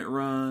tournament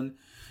run,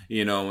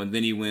 and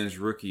then he wins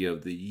Rookie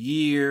of the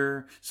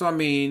Year. So, I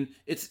mean,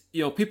 it's,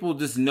 people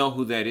just know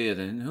who that is.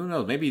 And who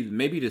knows,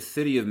 maybe the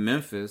city of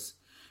Memphis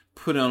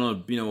put on a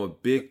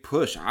big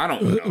push. I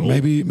don't know.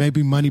 Maybe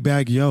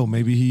Moneybag Yo.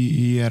 Maybe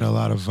he had a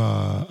lot of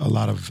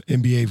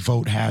NBA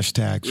vote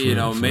hashtags.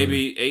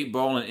 Maybe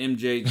 8Ball and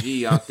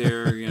MJG out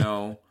there.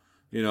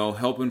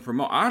 Helping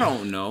promote. I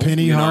don't know.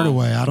 Penny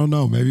Hardaway. I don't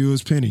know. Maybe it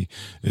was Penny.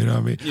 You know what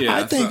I mean? Yeah.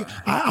 I think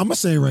I'm gonna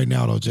say right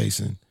now though,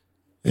 Jason,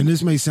 and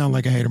this may sound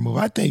like a hater move.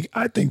 I think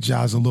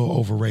Ja's a little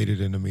overrated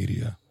in the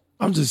media.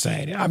 I'm just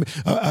saying it. I mean,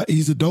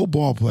 he's a dope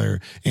ball player,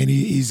 and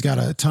he's got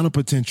a ton of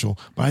potential.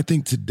 But I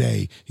think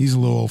today he's a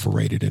little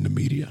overrated in the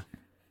media.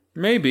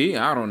 Maybe.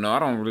 I don't know. I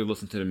don't really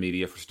listen to the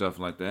media for stuff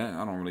like that.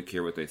 I don't really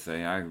care what they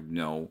say. I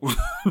know.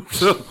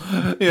 So,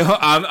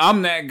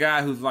 I'm that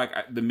guy who's like,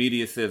 the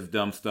media says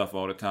dumb stuff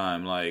all the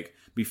time. Like,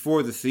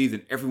 before the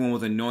season, everyone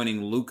was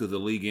anointing Luka the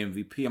league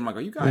MVP. I'm like,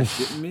 are you guys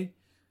shitting me?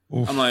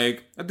 Oof. I'm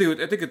like, I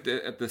think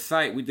at the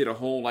site we did a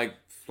whole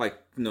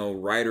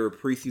writer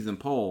preseason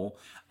poll.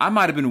 I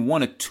might have been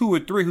one of 2 or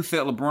 3 who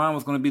said LeBron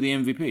was going to be the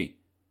MVP,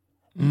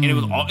 and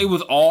it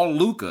was all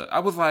Luka. I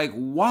was like,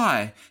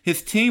 why?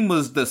 His team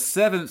was the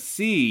 7th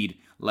seed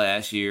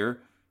last year,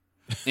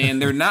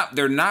 and they're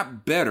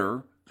not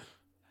better.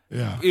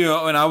 Yeah,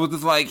 and I was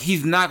just like,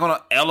 he's not going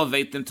to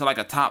elevate them to like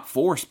a top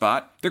 4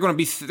 spot. They're going to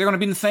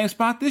be in the same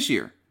spot this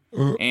year,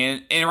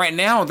 and right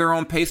now they're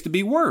on pace to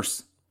be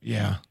worse.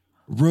 Yeah.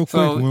 Real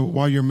quick,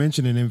 while you're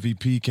mentioning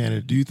MVP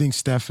candidate, do you think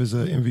Steph is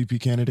an MVP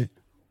candidate?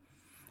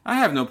 I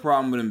have no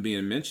problem with him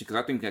being mentioned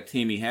because I think that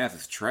team he has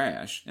is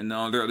trash, and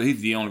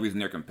he's the only reason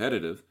they're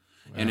competitive.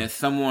 Wow. And as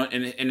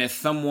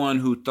someone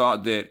who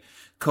thought that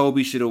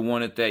Kobe should have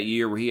won it that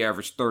year where he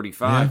averaged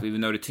 35, even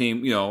though the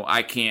team,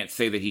 I can't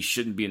say that he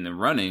shouldn't be in the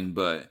running,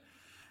 but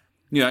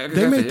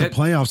they made the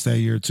playoffs that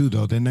year too,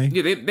 though, didn't they?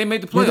 Yeah, they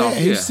made the playoffs. Were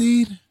they 8th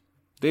seed?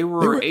 They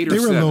were 8 or 7. They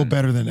were a little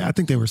better than that. I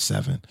think they were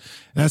 7.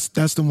 That's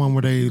the one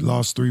where they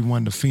lost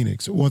 3-1 to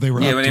Phoenix. Well, they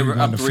were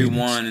up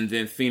 3-1, and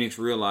then Phoenix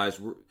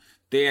realized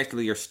they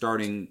actually are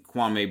starting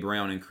Kwame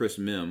Brown and Chris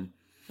Mim.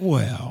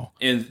 Well,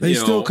 and they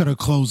still could have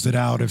closed it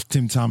out if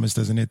Tim Thomas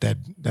doesn't hit that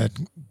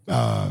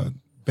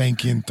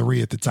bank in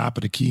 3 at the top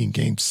of the key in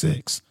Game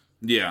 6.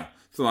 Yeah.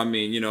 So, I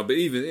mean, but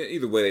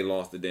either way, they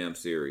lost the damn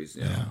series.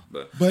 Yeah.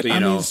 But I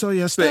mean,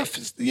 Steph,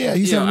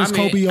 he's having his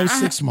Kobe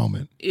 06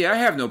 moment. Yeah, I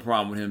have no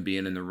problem with him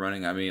being in the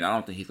running. I mean, I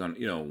don't think he's going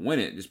to, win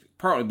it, just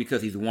partly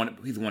because he's won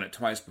it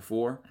twice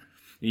before.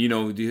 I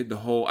think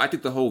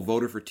the whole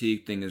voter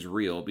fatigue thing is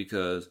real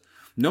because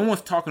no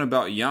one's talking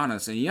about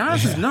Giannis, and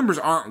Giannis' numbers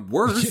aren't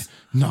worse.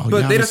 No,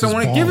 but Giannis they just don't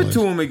want to give it to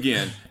balling. him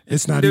again.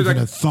 It's not even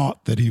a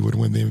thought that he would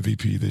win the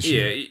MVP this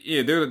year.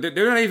 Yeah,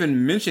 they're not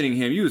even mentioning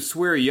him. You would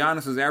swear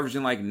Giannis was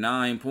averaging like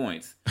 9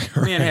 points.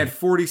 Right. Man had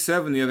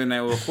 47 the other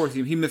night. Well, of course,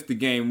 he missed the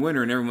game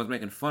winner, and everyone's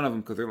making fun of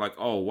him because they're like,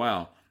 oh,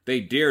 wow,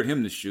 they dared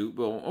him to shoot.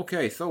 Well,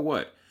 okay, so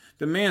what?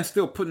 The man's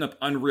still putting up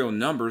unreal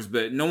numbers,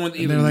 but no one's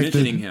even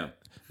mentioning him.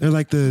 They're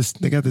like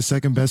they got the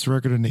second best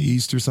record in the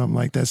East or something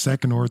like that,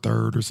 second or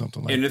third or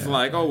something like that. And it's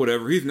like, oh,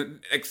 whatever.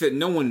 Except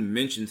no one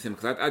mentions him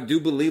because I do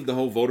believe the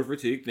whole voter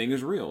fatigue thing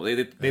is real.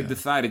 They've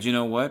decided, you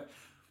know what?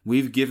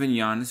 We've given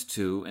Giannis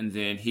 2, and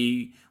then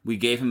we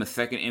gave him a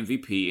second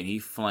MVP, and he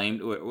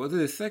flamed. Was it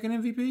his second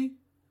MVP?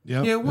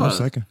 Yep. Yeah, it was.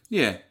 Second.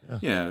 Yeah.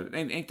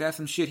 Ain't that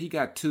some shit? He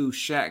got 2,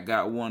 Shaq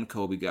got 1,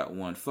 Kobe got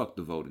 1. Fuck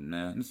the voting,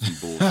 man. This is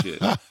some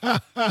bullshit.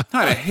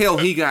 How the hell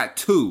he got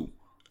 2?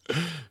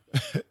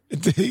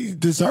 He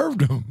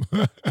deserved them.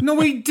 No,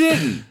 he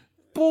didn't.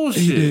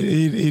 Bullshit.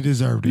 He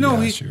deserved it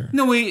last year.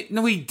 No, he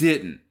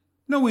didn't.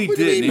 No, he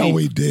didn't. No,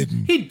 he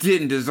didn't. He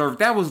didn't deserve.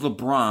 That was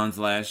LeBron's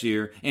last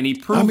year, and he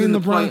proved.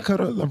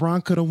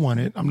 LeBron could have won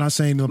it. I'm not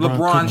saying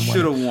LeBron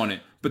should have won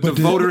it. But the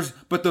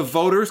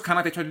voters, kind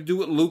of like they tried to do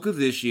with Luka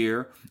this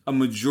year, a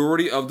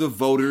majority of the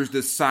voters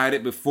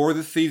decided before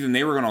the season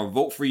they were going to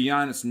vote for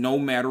Giannis no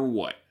matter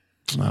what.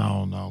 I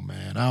don't know,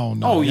 man. I don't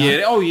know. Oh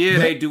yeah,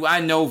 they do.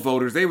 I know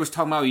voters. They was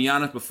talking about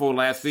Giannis before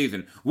last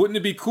season. Wouldn't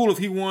it be cool if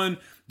he won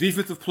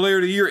Defensive Player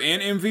of the Year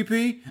and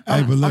MVP?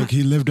 Hey, but look,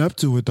 he lived up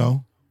to it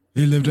though.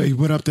 He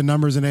put up the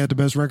numbers and they had the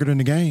best record in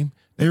the game.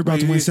 They were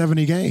about to win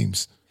 70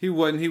 games. He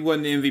wasn't the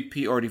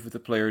MVP or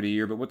Defensive Player of the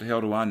Year, but what the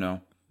hell do I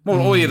know?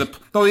 Well, the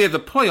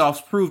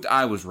playoffs proved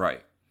I was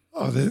right.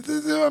 Oh, the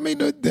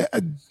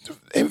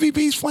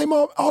MVPs flame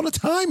all the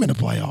time in the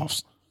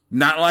playoffs.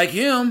 Not like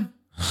him.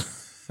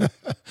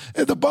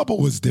 The bubble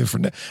was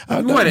different.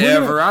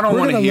 Whatever. I don't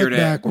want to hear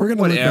that. We're going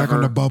to look back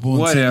on the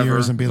bubble in 10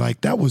 years and be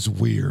like, that was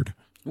weird.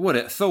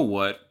 So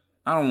what?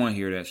 I don't want to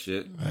hear that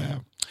shit. Yeah.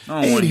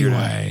 I don't want to hear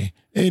that.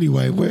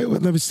 Anyway,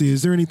 let me see.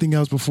 Is there anything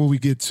else before we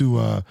get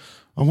to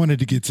I wanted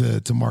to get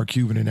to Mark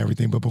Cuban and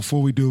everything, but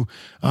before we do,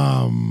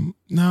 no,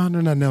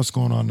 nothing else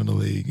going on in the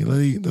league.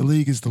 The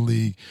league is the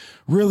league.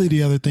 Really,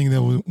 the other thing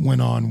that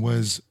went on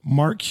was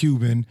Mark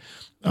Cuban,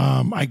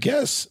 I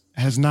guess,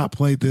 has not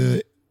played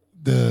the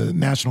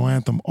national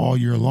anthem all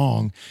year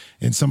long,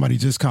 and somebody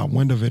just caught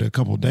wind of it a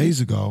couple of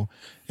days ago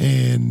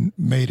and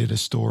made it a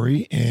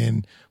story.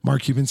 And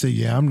Mark Cuban said,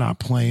 "Yeah, I'm not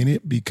playing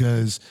it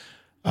because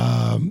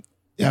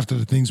after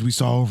the things we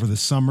saw over the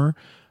summer."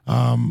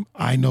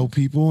 I know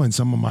people and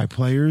some of my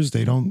players,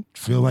 they don't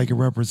feel like it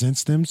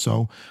represents them.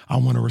 So I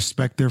want to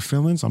respect their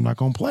feelings. I'm not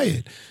going to play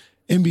it.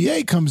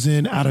 NBA comes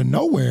in out of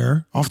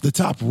nowhere off the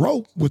top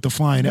rope with the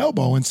flying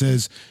elbow and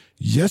says,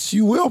 yes,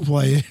 you will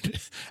play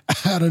it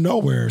out of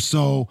nowhere.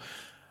 So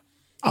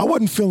I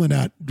wasn't feeling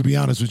that, to be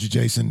honest with you,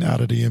 Jason,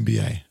 out of the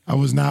NBA. I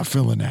was not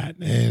feeling that.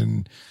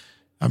 And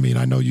I mean,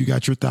 I know you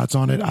got your thoughts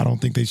on it. I don't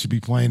think they should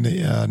be playing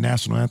the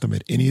national anthem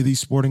at any of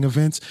these sporting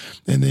events.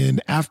 And then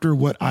after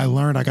what I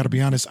learned, I got to be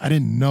honest, I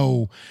didn't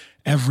know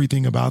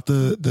everything about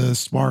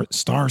the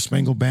Star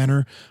Spangled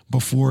Banner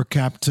before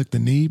Cap took the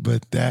knee,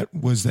 but that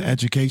was the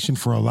education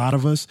for a lot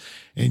of us.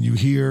 And you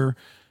hear,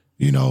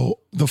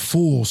 the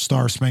full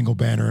Star Spangled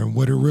Banner and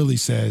what it really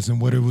says and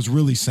what it was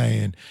really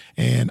saying.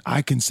 And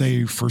I can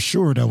say for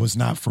sure that was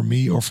not for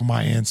me or for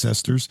my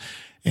ancestors.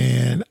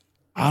 And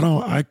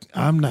I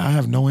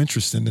have no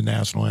interest in the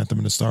national anthem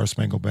and the Star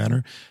Spangled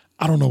Banner.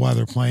 I don't know why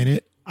they're playing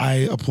it. I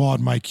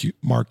applaud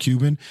Mark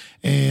Cuban,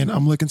 and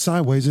I'm looking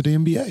sideways at the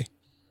NBA.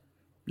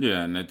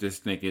 Yeah, and I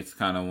just think it's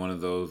kind of one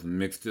of those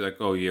mixed, like,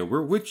 oh yeah,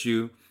 we're with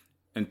you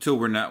until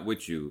we're not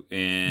with you.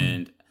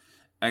 And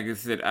like I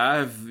said,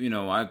 I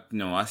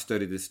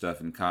studied this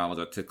stuff in college.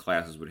 I took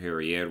classes with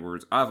Harry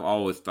Edwards. I've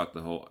always thought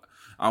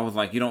I was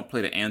like, you don't play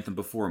the anthem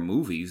before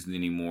movies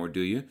anymore, do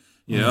you?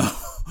 Right.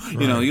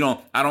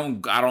 I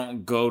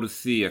don't go to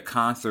see a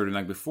concert and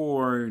like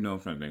before John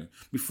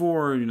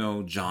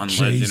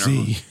Legend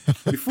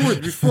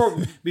or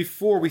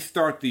before we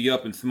start the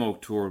Up and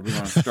Smoke tour, we're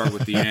going to start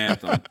with the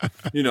anthem.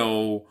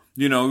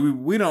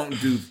 We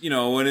don't do,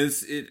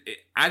 and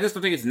I just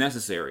don't think it's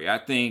necessary. I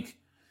think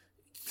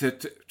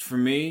for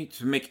me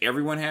to make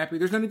everyone happy,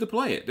 there's no need to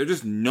play it. There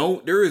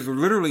is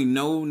literally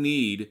no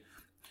need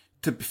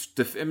to,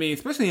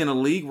 especially in a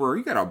league where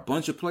you got a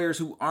bunch of players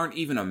who aren't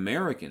even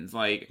Americans.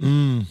 Like,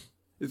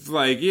 It's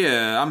like,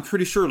 yeah, I'm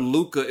pretty sure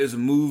Luka is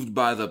moved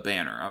by the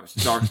banner,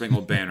 Star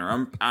Spangled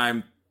Banner.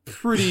 I'm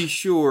pretty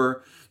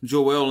sure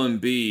Joel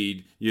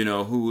Embiid,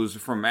 who was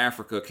from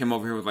Africa, came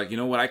over here and was like, you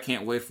know what, I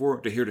can't wait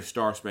to hear the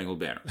Star Spangled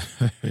Banner.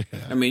 Yeah.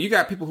 I mean, you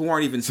got people who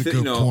aren't even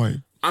sitting.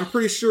 Point. I'm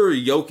pretty sure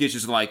Jokic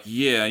is like,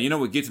 yeah,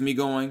 what gets me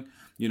going?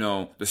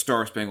 The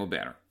Star Spangled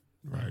Banner.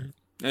 Right.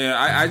 Yeah,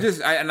 I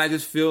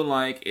just feel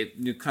like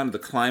it, kind of the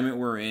climate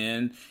we're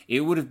in,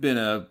 it would have been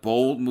a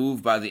bold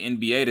move by the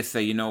NBA to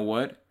say, you know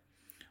what,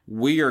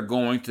 we are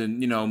going to,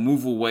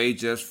 move away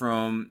just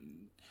from,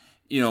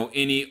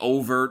 any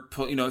overt,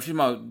 if you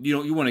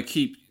want to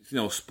keep,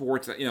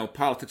 sports,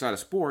 politics out of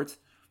sports,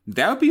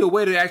 that would be a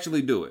way to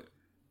actually do it.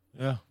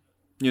 Yeah.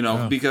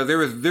 Because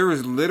there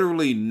is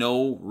literally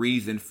no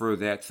reason for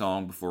that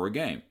song before a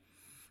game.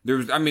 There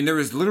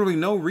is literally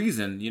no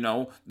reason,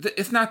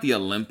 it's not the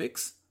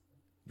Olympics.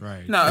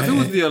 Right. Now, if it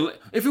was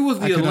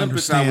the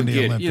Olympics, I would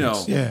get,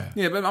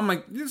 Yeah, but I'm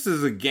like, this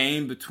is a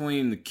game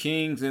between the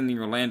Kings and the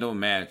Orlando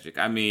Magic.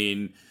 I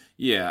mean,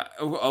 yeah,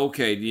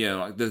 okay, yeah.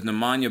 Like, does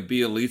Nemanja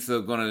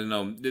Bjelica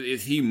gonna,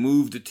 is he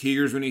moved to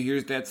tears when he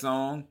hears that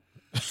song?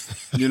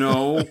 I'm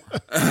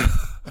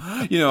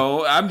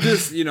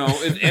just,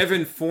 is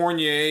Evan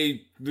Fournier,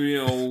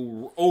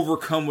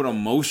 overcome with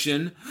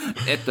emotion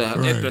at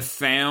the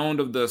sound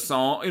of the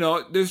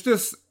song? There's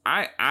just,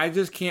 I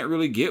just can't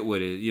really get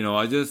with it.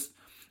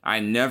 I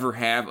never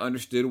have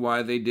understood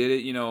why they did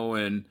it,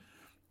 and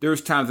there's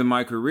times in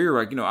my career,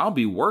 like, I'll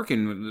be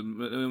working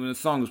when the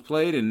song was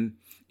played, and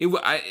it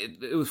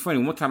was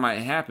funny. One time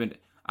it happened,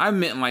 I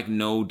meant like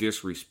no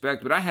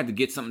disrespect, but I had to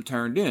get something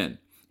turned in.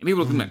 And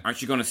people look at me like,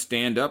 aren't you going to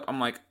stand up? I'm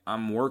like,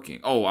 I'm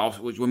working. Oh,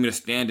 you want me to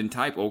stand and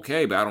type?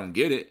 Okay, but I don't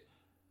get it.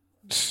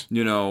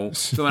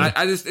 So, and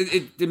I just,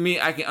 to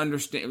me, I can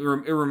understand.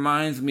 It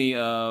reminds me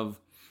of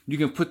You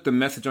can put the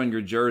message on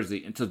your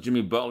jersey until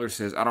Jimmy Butler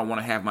says, I don't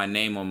want to have my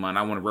name on mine.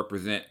 I want to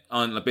represent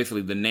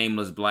basically the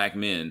nameless black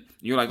men.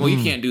 You're like, well,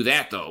 you can't do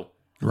that, though.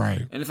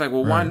 Right. And it's like,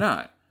 well, why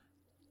not?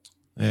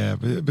 Yeah,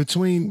 but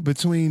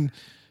between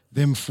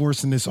them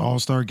forcing this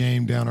All-Star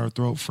game down our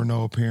throat for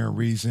no apparent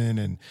reason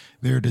and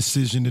their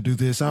decision to do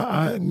this,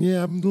 I'm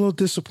a little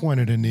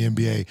disappointed in the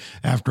NBA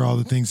after all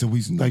the things that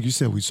we, like you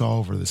said, we saw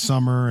over the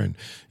summer. And,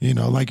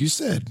 like you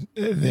said,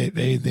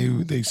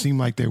 they seem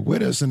like they're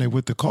with us and they're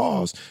with the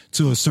cause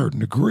to a certain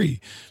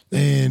degree.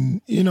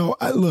 And,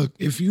 look,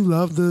 if you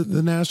love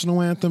the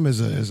national anthem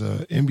as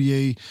a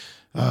NBA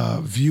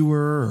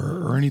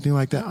viewer or anything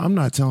like that, I'm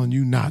not telling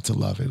you not to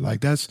love it.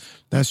 Like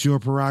that's your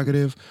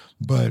prerogative.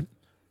 But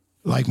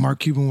like Mark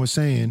Cuban was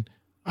saying,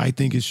 I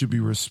think it should be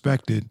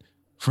respected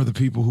for the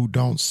people who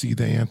don't see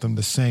the anthem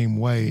the same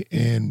way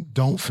and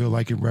don't feel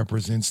like it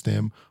represents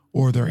them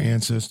or their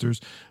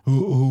ancestors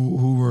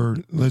who were,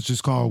 let's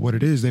just call it what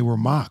it is, they were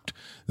mocked.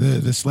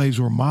 The slaves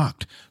were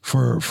mocked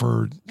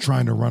for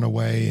trying to run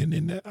away.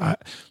 And I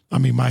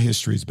mean, my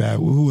history is bad.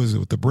 Who was it?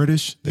 With the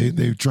British?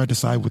 They tried to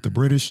side with the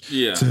British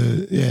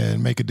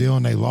and make a deal,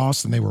 and they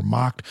lost, and they were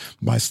mocked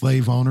by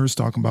slave owners,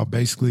 talking about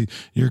basically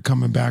you're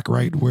coming back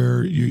right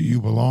where you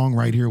belong,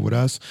 right here with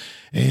us.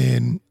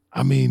 And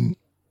I mean,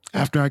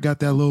 after I got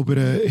that little bit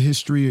of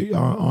history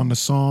on the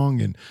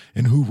song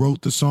and who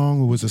wrote the song,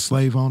 who was a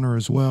slave owner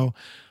as well,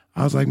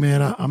 I was like,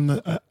 man,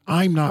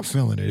 I'm not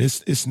feeling it.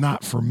 It's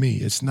not for me.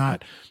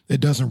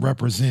 It doesn't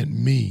represent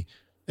me.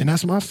 And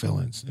that's my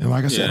feelings. And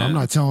like I said, I'm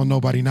not telling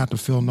nobody not to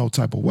feel no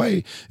type of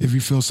way if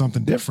you feel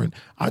something different.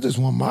 I just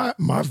want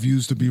my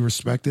views to be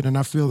respected, and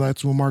I feel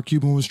that's what Mark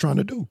Cuban was trying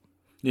to do.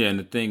 Yeah, and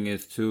the thing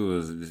is, too,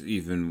 is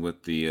even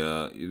with the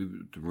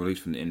release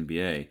from the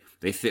NBA,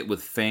 they sit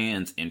with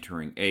fans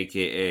entering,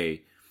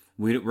 a.k.a.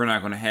 we're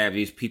not going to have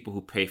these people who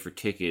pay for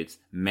tickets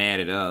mad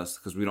at us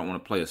because we don't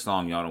want to play a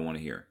song y'all don't want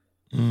to hear.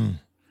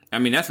 I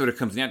mean, that's what it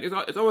comes down to.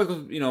 It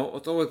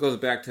always goes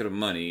back to the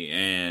money,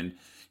 and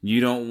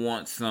you don't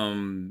want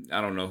some,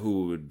 I don't know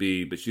who it would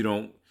be, but you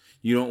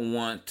don't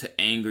want to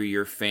anger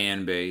your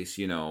fan base,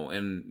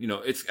 and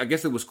it's, I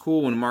guess it was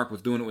cool when Mark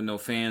was doing it with no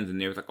fans,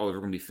 and they was like, oh, there's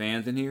going to be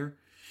fans in here.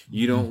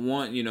 You don't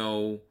want,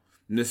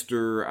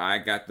 Mr. I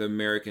got the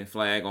American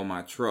flag on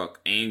my truck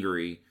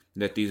angry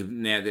that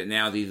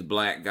now these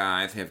black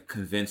guys have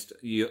convinced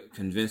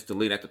the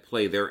league to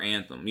play their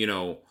anthem.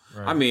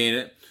 Right. I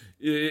mean,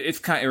 it's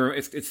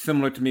it's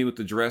similar to me with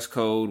the dress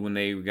code when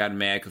they got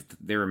mad because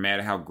they were mad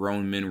at how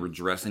grown men were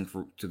dressing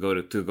to go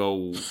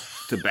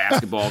to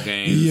basketball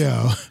games.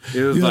 Yeah,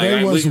 it was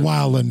they was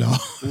wilding though.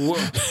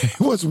 It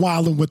was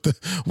wilding with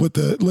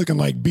the looking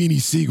like Beanie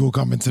Siegel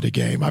coming to the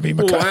game. I mean,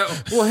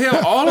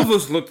 hell, all of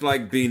us looked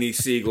like Beanie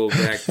Siegel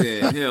back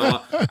then.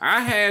 Hell,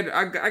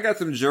 I got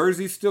some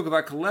jerseys still because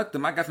I collect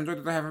them. I got some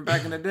jerseys I haven't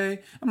back in the day.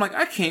 I'm like,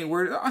 I can't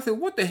wear it. I said,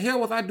 what the hell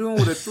was I doing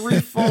with a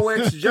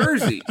 3-4X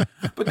jersey?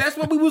 But that's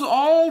what we was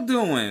all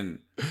doing,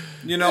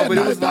 but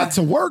it was not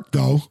to work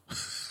though.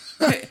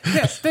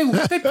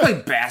 They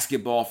play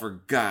basketball,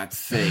 for God's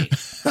sake.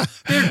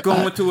 They're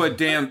going to a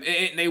damn.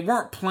 They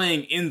weren't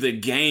playing in the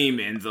game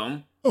in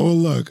them. Oh,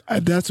 look,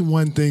 that's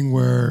one thing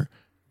where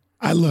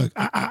I loved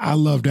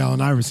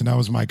Allen Iverson. That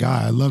was my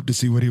guy. I loved to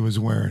see what he was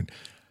wearing.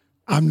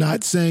 I'm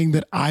not saying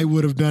that I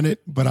would have done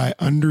it, but I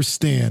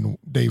understand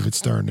David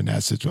Stern in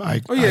that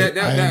situation.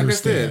 I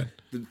understand.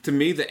 To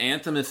me, the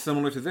anthem is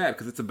similar to that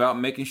because it's about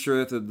making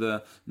sure that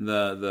the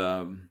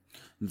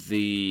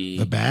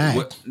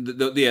bag,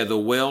 the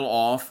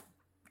well-off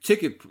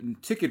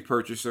ticket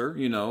purchaser,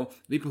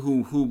 people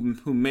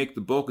who make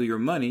the bulk of your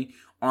money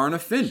aren't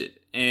offended,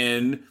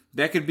 and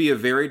that could be a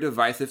very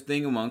divisive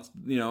thing amongst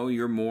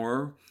your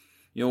more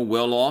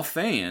well-off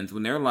fans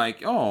when they're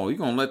like, oh, you're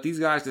gonna let these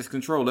guys just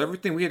control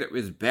everything.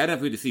 It's bad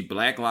enough to see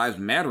Black Lives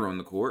Matter on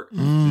the court.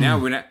 Now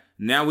we're not.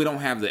 Now we don't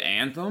have the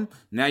anthem.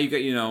 Now you got,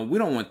 we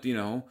don't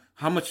want,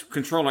 how much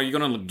control are you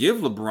going to give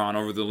LeBron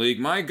over the league?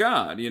 My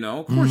God,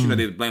 of course,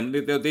 they blame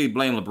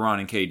LeBron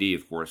and KD,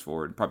 of course,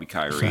 for it. Probably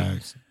Kyrie.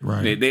 Facts.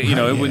 Right.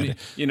 It wouldn't,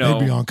 they'd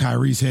be on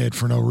Kyrie's head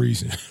for no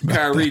reason.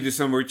 Kyrie just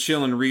somewhere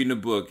chilling, reading a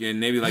book,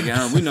 and they be like,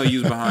 we know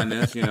you's behind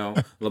this,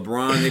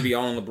 LeBron, they be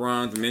all on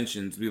LeBron's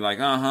mentions, be like,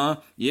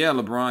 yeah,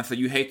 LeBron, so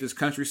you hate this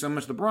country so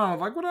much. LeBron was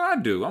like, what did I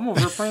do? I'm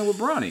over here playing with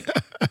Bronny.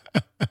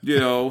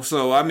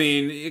 So, I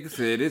mean, like I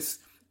said,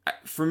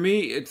 for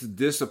me, it's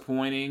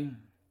disappointing,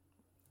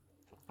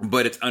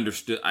 but it's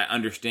understood. I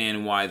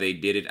understand why they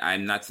did it.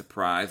 I'm not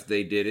surprised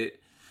they did it.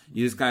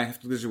 You just kind of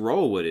have to just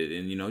roll with it,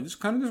 and just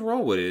kind of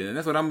roll with it. And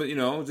that's what I'm.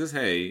 Just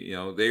hey,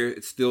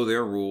 it's still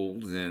their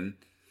rules, and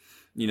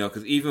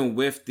because even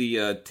with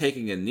the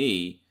taking a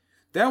knee,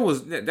 that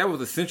was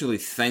essentially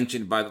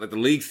sanctioned by the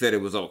league. Said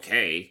it was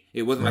okay.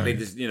 It wasn't like they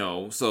just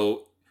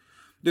so.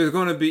 There's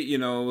going to be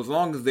as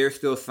long as they're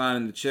still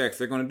signing the checks,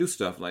 they're going to do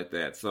stuff like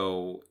that.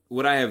 So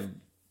would I have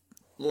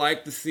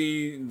like to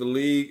see the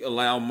league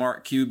allow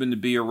Mark Cuban to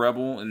be a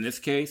rebel in this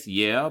case?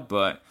 Yeah,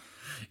 but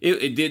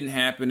it didn't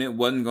happen. It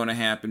wasn't going to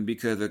happen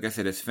because, like I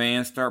said, as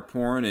fans start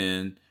pouring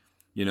in,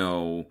 You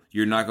know,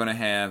 you're not going to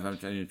have. I'm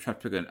trying to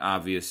pick an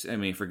obvious. I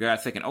mean, for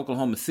God's sake, in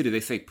Oklahoma City, they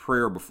say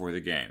prayer before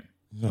the game.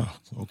 Oh,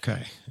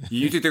 okay.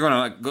 You think they're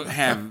going to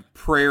have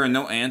prayer and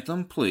no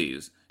anthem?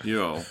 Please,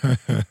 Yeah.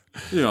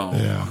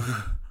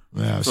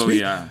 Yeah. So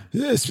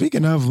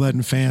Speaking of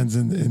letting fans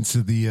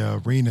into the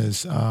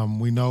arenas,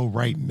 we know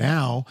right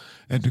now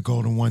at the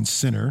Golden One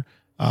Center,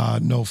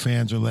 no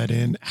fans are let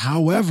in.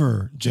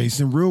 However,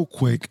 Jason, real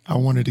quick, I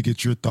wanted to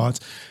get your thoughts.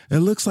 It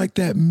looks like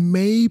that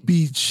may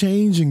be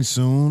changing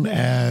soon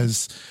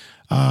as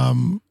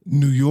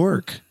New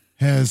York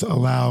has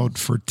allowed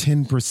for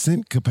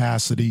 10%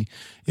 capacity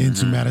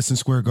into Madison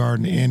Square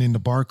Garden and into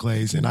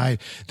Barclays. And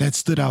that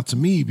stood out to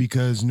me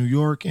because New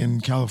York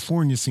and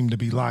California seem to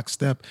be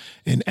lockstep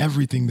in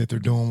everything that they're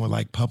doing with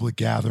like public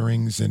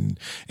gatherings and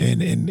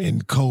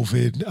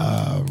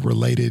COVID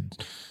related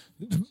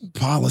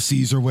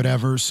policies or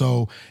whatever.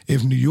 So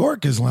if New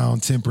York is allowing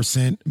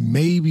 10%,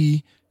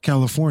 maybe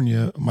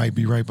California might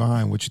be right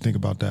behind. What you think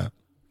about that?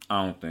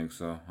 I don't think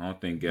so. I don't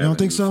think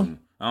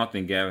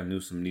Gavin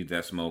Newsom needs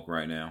that smoke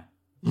right now.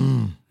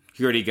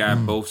 He already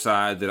got both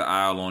sides of the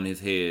aisle on his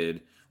head.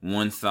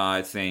 One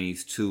side saying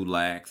he's too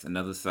lax,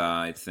 another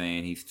side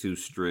saying he's too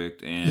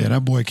strict. And yeah,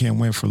 that boy can't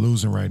win for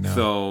losing right now.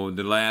 So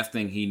the last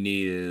thing he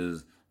needs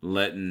is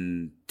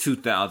letting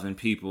 2,000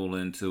 people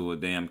into a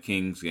damn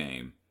Kings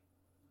game.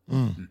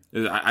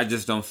 I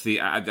just don't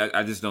see.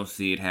 I just don't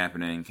see it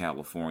happening in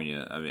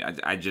California. I mean,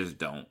 I just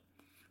don't.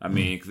 I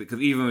mean, because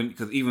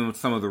even with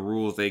some of the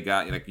rules they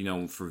got, like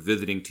for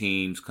visiting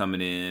teams coming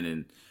in,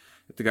 and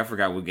I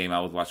forgot what game I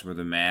was watching where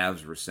the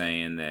Mavs were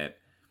saying that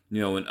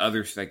in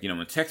others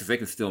in Texas they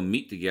can still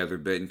meet together,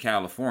 but in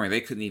California they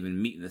couldn't even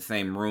meet in the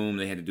same room.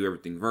 They had to do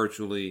everything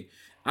virtually.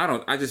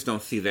 I just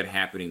don't see that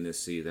happening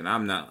this season. I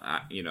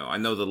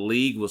know the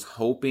league was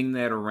hoping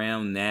that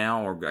around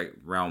now or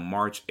around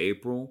March,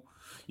 April,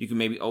 you can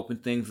maybe open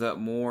things up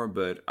more,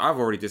 but I've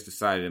already just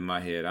decided in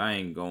my head I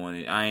ain't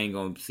going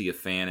to see a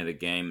fan at a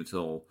game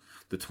until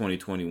the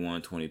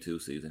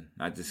 2021-22 season.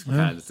 I just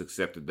kind of just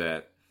accepted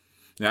that.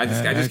 I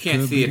just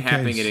can't see it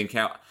happening I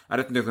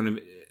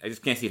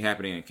just can't see it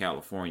happening in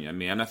California. I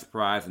mean, I'm not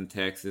surprised in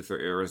Texas or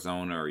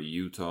Arizona or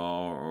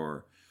Utah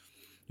or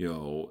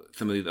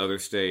some of these other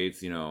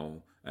states.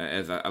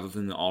 As I was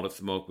in all the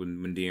smoke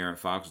when De'Aaron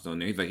Fox was on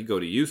there, he's like, you go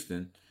to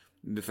Houston,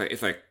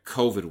 it's like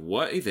COVID.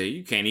 What? He said,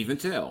 you can't even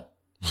tell.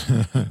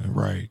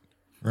 Right.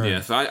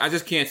 Yeah, so I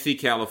just can't see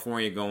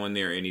California going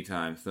there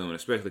anytime soon,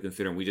 especially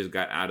considering we just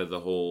got out of the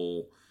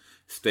whole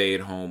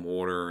stay-at-home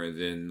order, and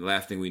then the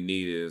last thing we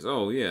need is,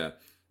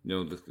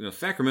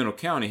 Sacramento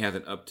County has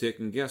an uptick,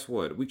 and guess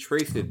what? We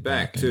traced it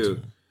back to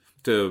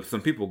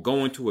some people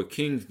going to a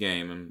Kings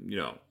game, and we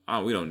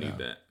don't need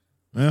that.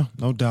 Yeah,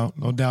 no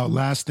doubt.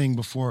 Last thing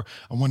before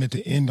I wanted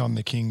to end on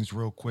the Kings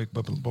real quick,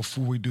 but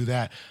before we do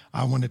that,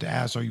 I wanted to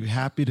ask: are you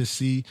happy to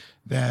see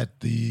that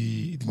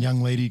the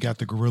young lady got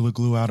the Gorilla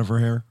Glue out of her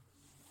hair?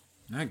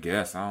 I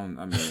guess I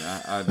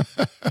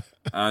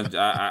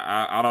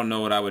don't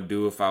know what I would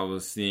do if I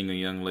was seeing a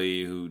young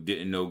lady who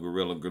didn't know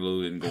Gorilla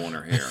Glue didn't go in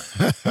her hair.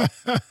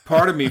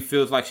 Part of me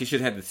feels like she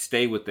should have to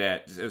stay with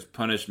that as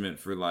punishment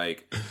for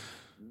like,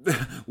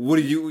 what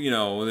do you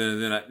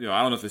Then I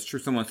don't know if it's true.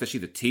 Someone said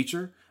she's a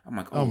teacher. I'm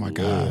like, oh my Lord.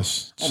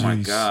 Gosh, oh my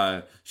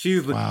God,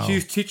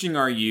 she's teaching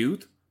our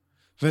youth.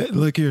 But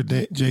look here,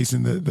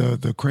 Jason.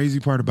 The crazy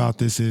part about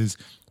this is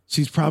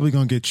she's probably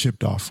gonna get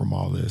chipped off from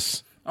all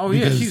this. Oh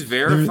yeah, she's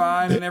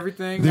verified and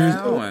everything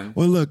now.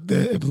 Well, look,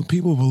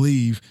 people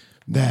believe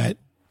that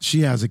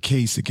she has a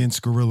case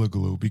against Gorilla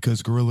Glue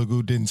because Gorilla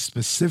Glue didn't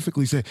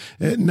specifically say.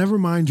 Never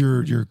mind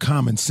your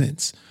common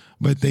sense,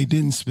 but they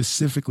didn't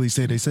specifically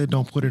say. They said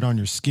don't put it on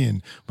your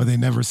skin, but they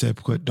never said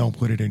don't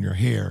put it in your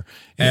hair.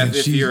 And as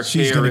if your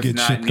hair is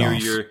not near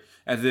your,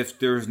 as if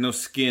there's no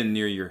skin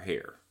near your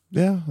hair.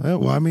 Yeah,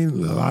 well, I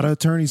mean, a lot of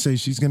attorneys say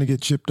she's going to get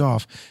chipped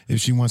off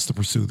if she wants to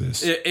pursue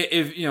this.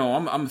 If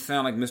I'm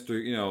sound like Mr.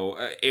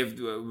 If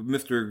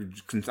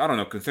Mr. I don't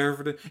know,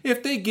 conservative.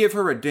 If they give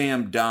her a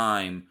damn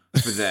dime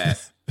for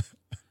that,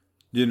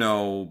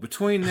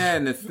 between that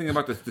and the thing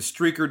about the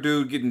streaker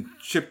dude getting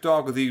chipped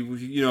off because he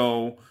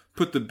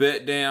put the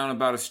bet down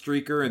about a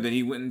streaker and then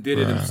he went and did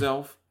it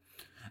himself.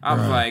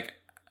 I'm like,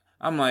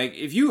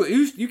 if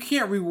you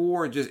can't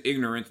reward just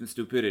ignorance and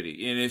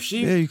stupidity, and if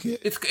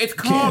it's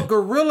called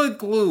Gorilla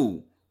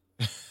Glue.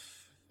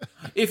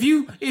 if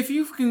you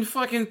can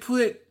fucking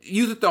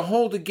use it to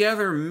hold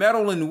together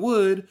metal and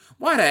wood,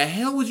 why the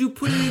hell would you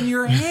put it in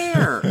your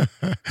hair?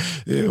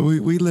 Yeah,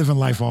 we live in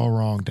life all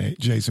wrong,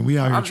 Jason. We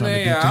out here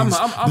trying to do things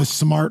the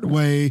smart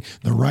way,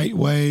 the right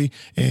way,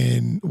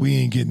 and we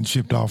ain't getting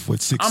chipped off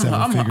with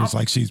 6-7 figures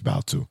like she's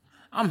about to.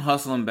 I'm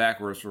hustling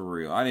backwards for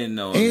real. I didn't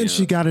know. And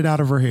she got it out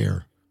of her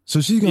hair. So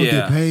she's going to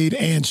get paid,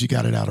 and she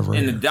got it out of her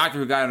hair. And the doctor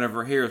who got it out of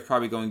her hair is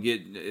probably going to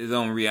get his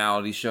own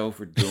reality show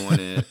for doing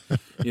it.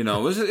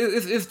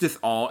 It's just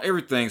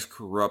everything's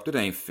corrupt. It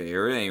ain't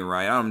fair. It ain't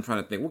right. I'm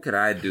trying to think, what could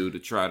I do to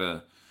try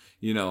to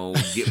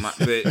get my.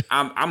 But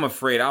I'm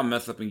afraid I'll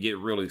mess up and get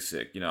really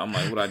sick. I'm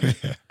like, what I do?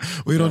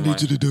 We don't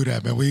need you to do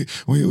that, man.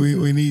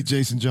 We need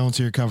Jason Jones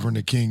here covering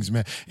the Kings,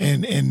 man.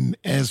 And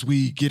as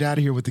we get out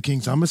of here with the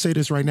Kings, I'm gonna say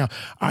this right now.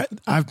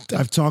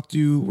 I've talked to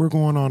you. We're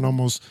going on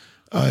almost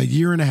a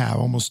year and a half,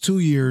 almost 2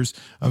 years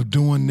of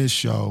doing this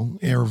show,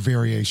 or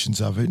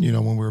variations of it,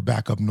 when we were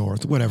back up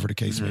north, whatever the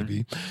case may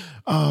be.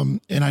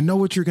 And I know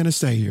what you're going to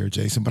say here,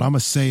 Jason, but I'm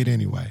going to say it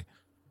anyway.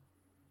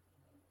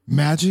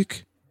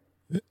 Magic,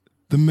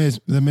 the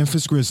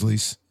Memphis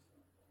Grizzlies,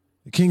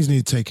 the Kings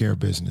need to take care of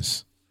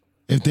business.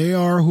 If they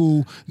are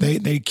who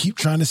they keep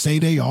trying to say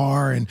they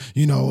are, and,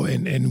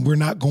 and we're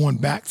not going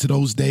back to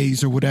those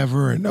days or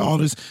whatever and all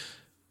this,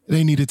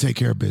 they need to take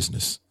care of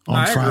business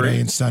on Friday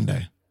and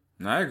Sunday.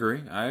 I agree.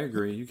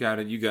 You got.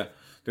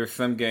 There's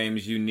some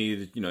games you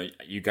need.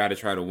 You got to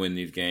try to win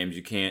these games.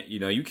 You can't.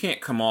 You can't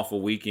come off a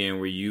weekend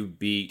where you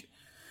beat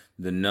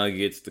the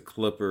Nuggets, the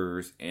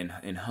Clippers, and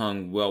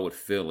hung well with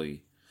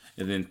Philly,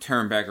 and then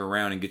turn back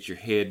around and get your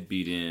head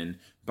beat in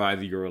by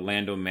the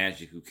Orlando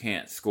Magic, who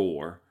can't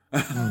score.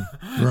 Right.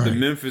 The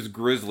Memphis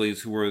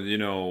Grizzlies, who are I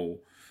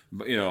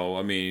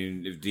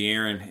mean, if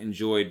De'Aaron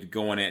enjoyed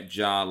going at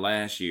Ja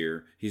last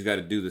year, he's got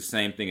to do the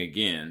same thing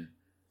again.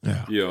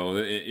 Yeah.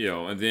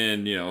 And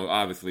then,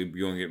 obviously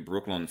you're going to get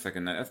Brooklyn on the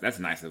second night. That's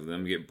nice of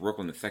them. Get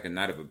Brooklyn the second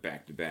night of a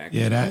back-to-back.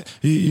 Yeah, that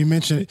you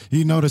mentioned.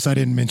 You notice I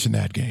didn't mention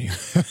that game.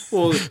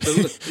 Well,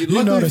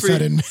 you notice I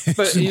didn't mention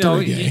but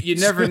you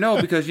never know,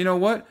 because you know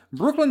what?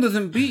 Brooklyn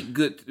doesn't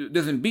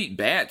beat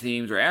bad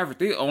teams or average.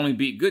 They only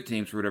beat good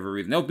teams for whatever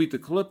reason. They'll beat the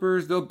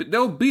Clippers.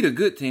 They'll beat a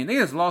good team. They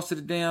just lost to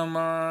the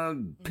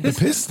damn Pistons.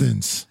 The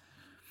Pistons,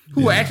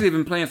 who actually have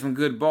been playing some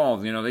good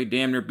balls. They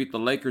damn near beat the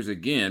Lakers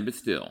again, but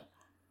still.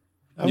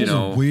 That was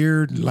a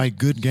weird,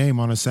 good game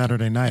on a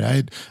Saturday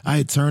night. I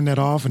had turned that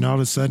off, and all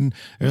of a sudden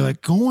they're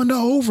like, going to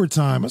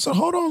overtime. I said,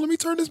 hold on, let me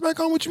turn this back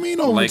on. What you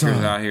mean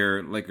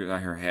overtime? Lakers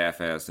out here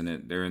half-assing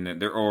it. They're in there.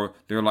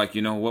 They're like,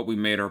 you know what? We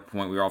made our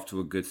point. We're off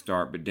to a good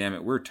start, but damn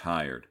it, we're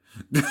tired.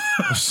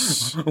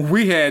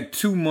 We had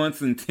 2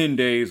 months and 10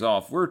 days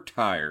off. We're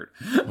tired.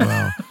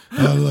 Well,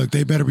 look,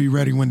 they better be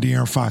ready when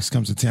De'Aaron Fox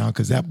comes to town,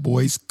 because that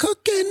boy's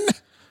cooking.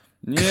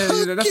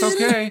 Yeah, that's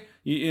okay.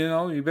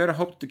 You better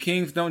hope the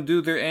Kings don't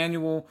do their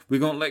annual. We're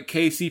gonna let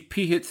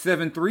KCP hit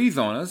 7 threes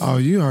on us. Oh,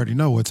 you already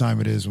know what time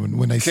it is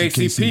when they see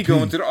KCP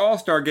going to the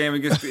All-Star game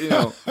against.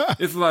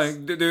 It's like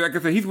I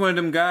said, he's one of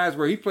them guys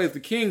where he plays the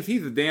Kings.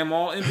 He's a damn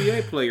All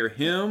NBA player.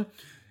 Him.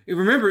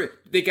 Remember,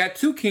 they got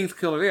 2 Kings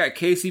killers. They got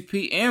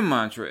KCP and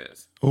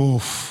Montrez.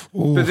 Oof,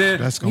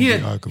 that's going to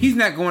be ugly. He's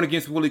not going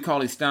against Willie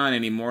Cauley-Stein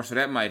anymore, so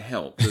that might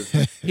help.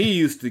 He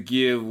used to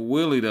give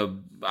Willie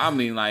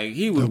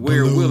he would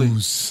wear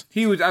blues.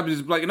 Willie. I was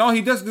just like, no,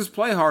 he does just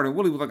play hard. And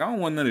Willie was like, I don't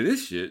want none of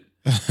this shit.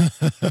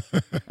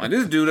 Like,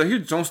 this dude here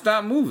don't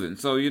stop moving.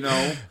 So, we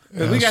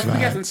got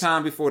some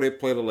time before they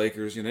play the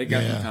Lakers. They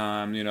got some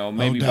time,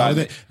 maybe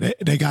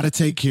they got to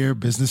take care of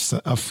business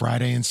of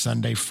Friday and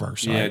Sunday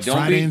first. Yeah, right?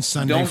 Friday and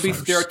Sunday don't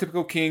first. Be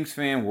stereotypical Kings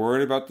fan,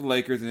 worried about the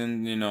Lakers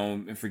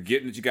and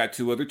forgetting that you got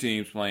 2 other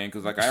teams playing.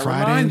 Because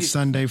Friday and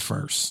Sunday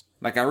first.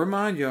 Like I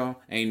remind y'all,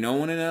 ain't no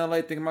one in LA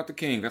thinking about the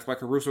Kings. That's why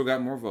Caruso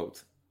got more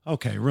votes.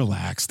 Okay,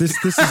 relax. This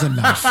is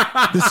enough.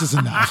 This is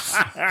enough.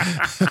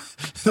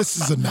 This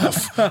is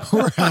enough.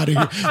 We're out of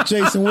here.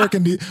 Jason, where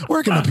can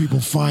the people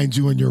find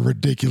you and your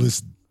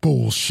ridiculous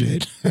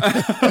bullshit?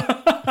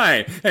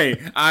 Hey, they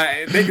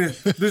can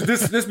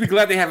just be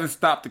glad they haven't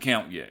stopped the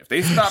count yet. If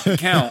they stop the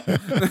count,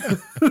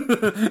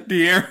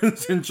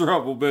 De'Aaron's in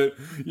trouble. But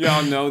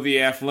y'all know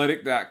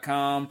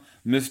theathletic.com.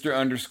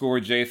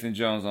 Mr. Jason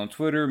Jones on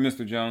Twitter,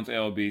 Mr. Jones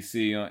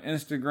LBC on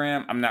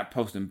Instagram. I'm not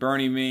posting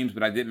Bernie memes,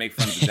 but I did make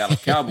fun of the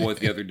Dallas Cowboys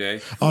the other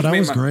day. Oh, that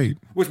was great.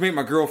 Which made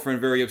my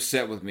girlfriend very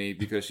upset with me,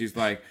 because she's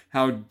like,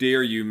 how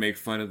dare you make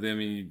fun of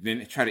them and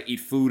then try to eat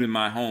food in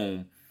my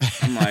home.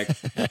 I'm like,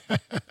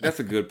 that's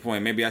a good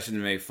point. Maybe I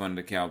shouldn't have made fun of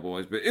the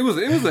Cowboys, but it was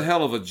a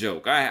hell of a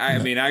joke.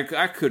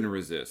 I couldn't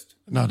resist.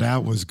 No,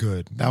 that was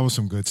good. That was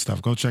some good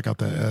stuff. Go check out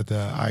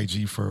the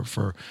IG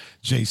for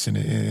Jason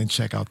and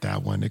check out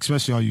that one.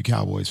 Especially all you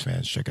Cowboys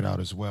fans, check it out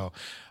as well.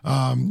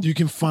 You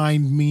can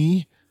find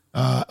me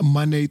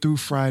Monday through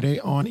Friday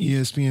on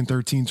ESPN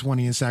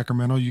 1320 in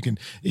Sacramento. You can,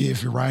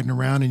 if you're riding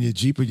around in your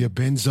Jeep or your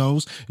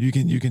Benzos, you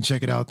can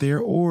check it out there,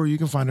 or you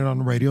can find it on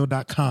the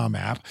radio.com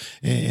app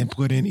and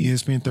put in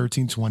ESPN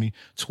 1320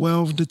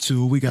 12 to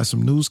 2. We got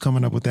some news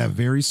coming up with that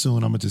very soon.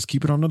 I'm gonna just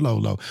keep it on the low,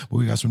 but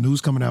we got some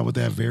news coming out with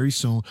that very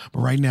soon.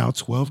 But right now,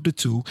 12 to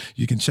 2,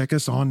 you can check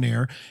us on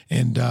there.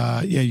 And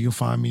you can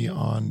find me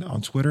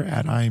on Twitter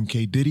at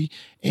IamKDiddy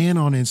and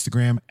on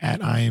Instagram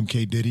at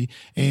IamKDiddy.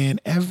 And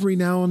every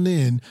now and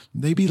then,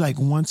 maybe like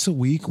once a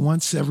week,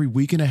 once every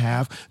week and a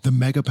half, the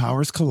mega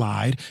powers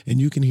collide,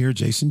 and you can hear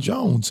Jason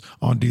Jones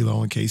on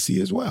D-Lo and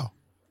KC as well.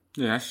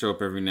 Yeah, I show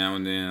up every now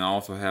and then. I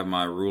also have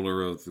my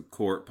Ruler of the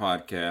Court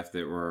podcast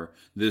that were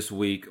this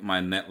week, my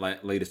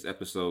latest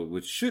episode,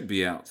 which should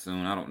be out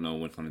soon. I don't know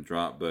when it's going to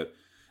drop, but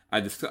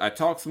I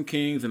talk some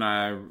Kings, and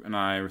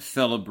I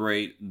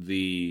celebrate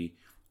the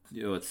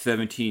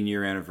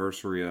 17-year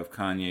anniversary of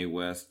Kanye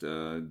West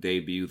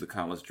debut, The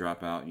College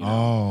Dropout.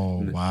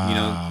 Oh,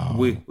 wow.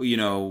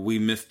 We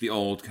missed the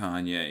old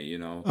Kanye.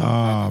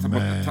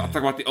 Man. Talk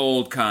about the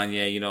old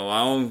Kanye.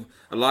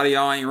 A lot of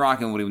y'all ain't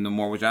rocking with him no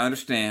more, which I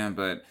understand,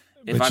 but.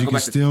 But you can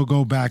still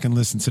go back and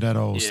listen to that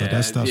old stuff.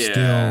 That stuff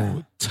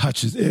still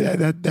touches.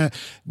 That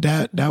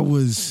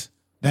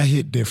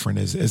hit different,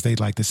 as they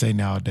like to say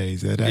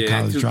nowadays. That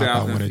College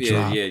Dropout when it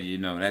dropped.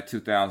 That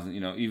 2000.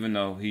 Even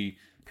though people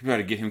try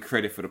to give him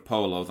credit for the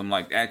polos, I'm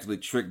like, actually,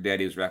 Trick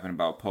Daddy was rapping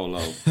about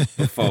polo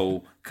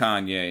before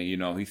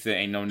Kanye. He said,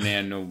 "Ain't no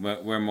man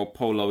wear more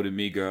polo than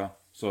me, girl."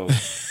 So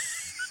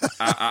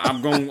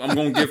I'm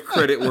gonna give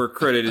credit where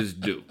credit is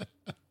due.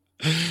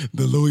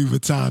 The Louis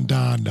Vuitton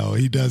Don, though,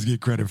 he does get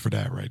credit for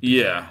that, right there.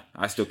 Yeah,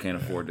 I still can't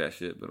afford that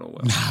shit, but oh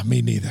well. Nah,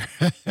 me neither.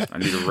 I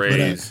need a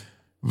raise.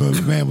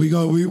 But man, we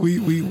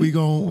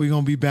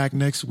gonna be back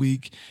next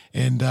week,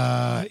 and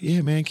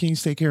man,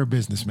 Kings, take care of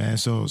business, man.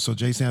 So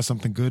Jason has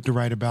something good to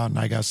write about, and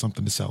I got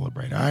something to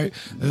celebrate. All right,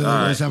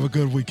 let's have a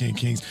good weekend,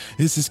 Kings.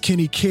 This is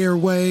Kenny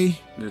Caraway.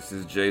 This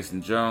is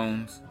Jason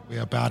Jones. We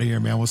up out of here,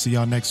 man. We'll see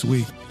y'all next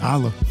week.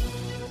 Holla.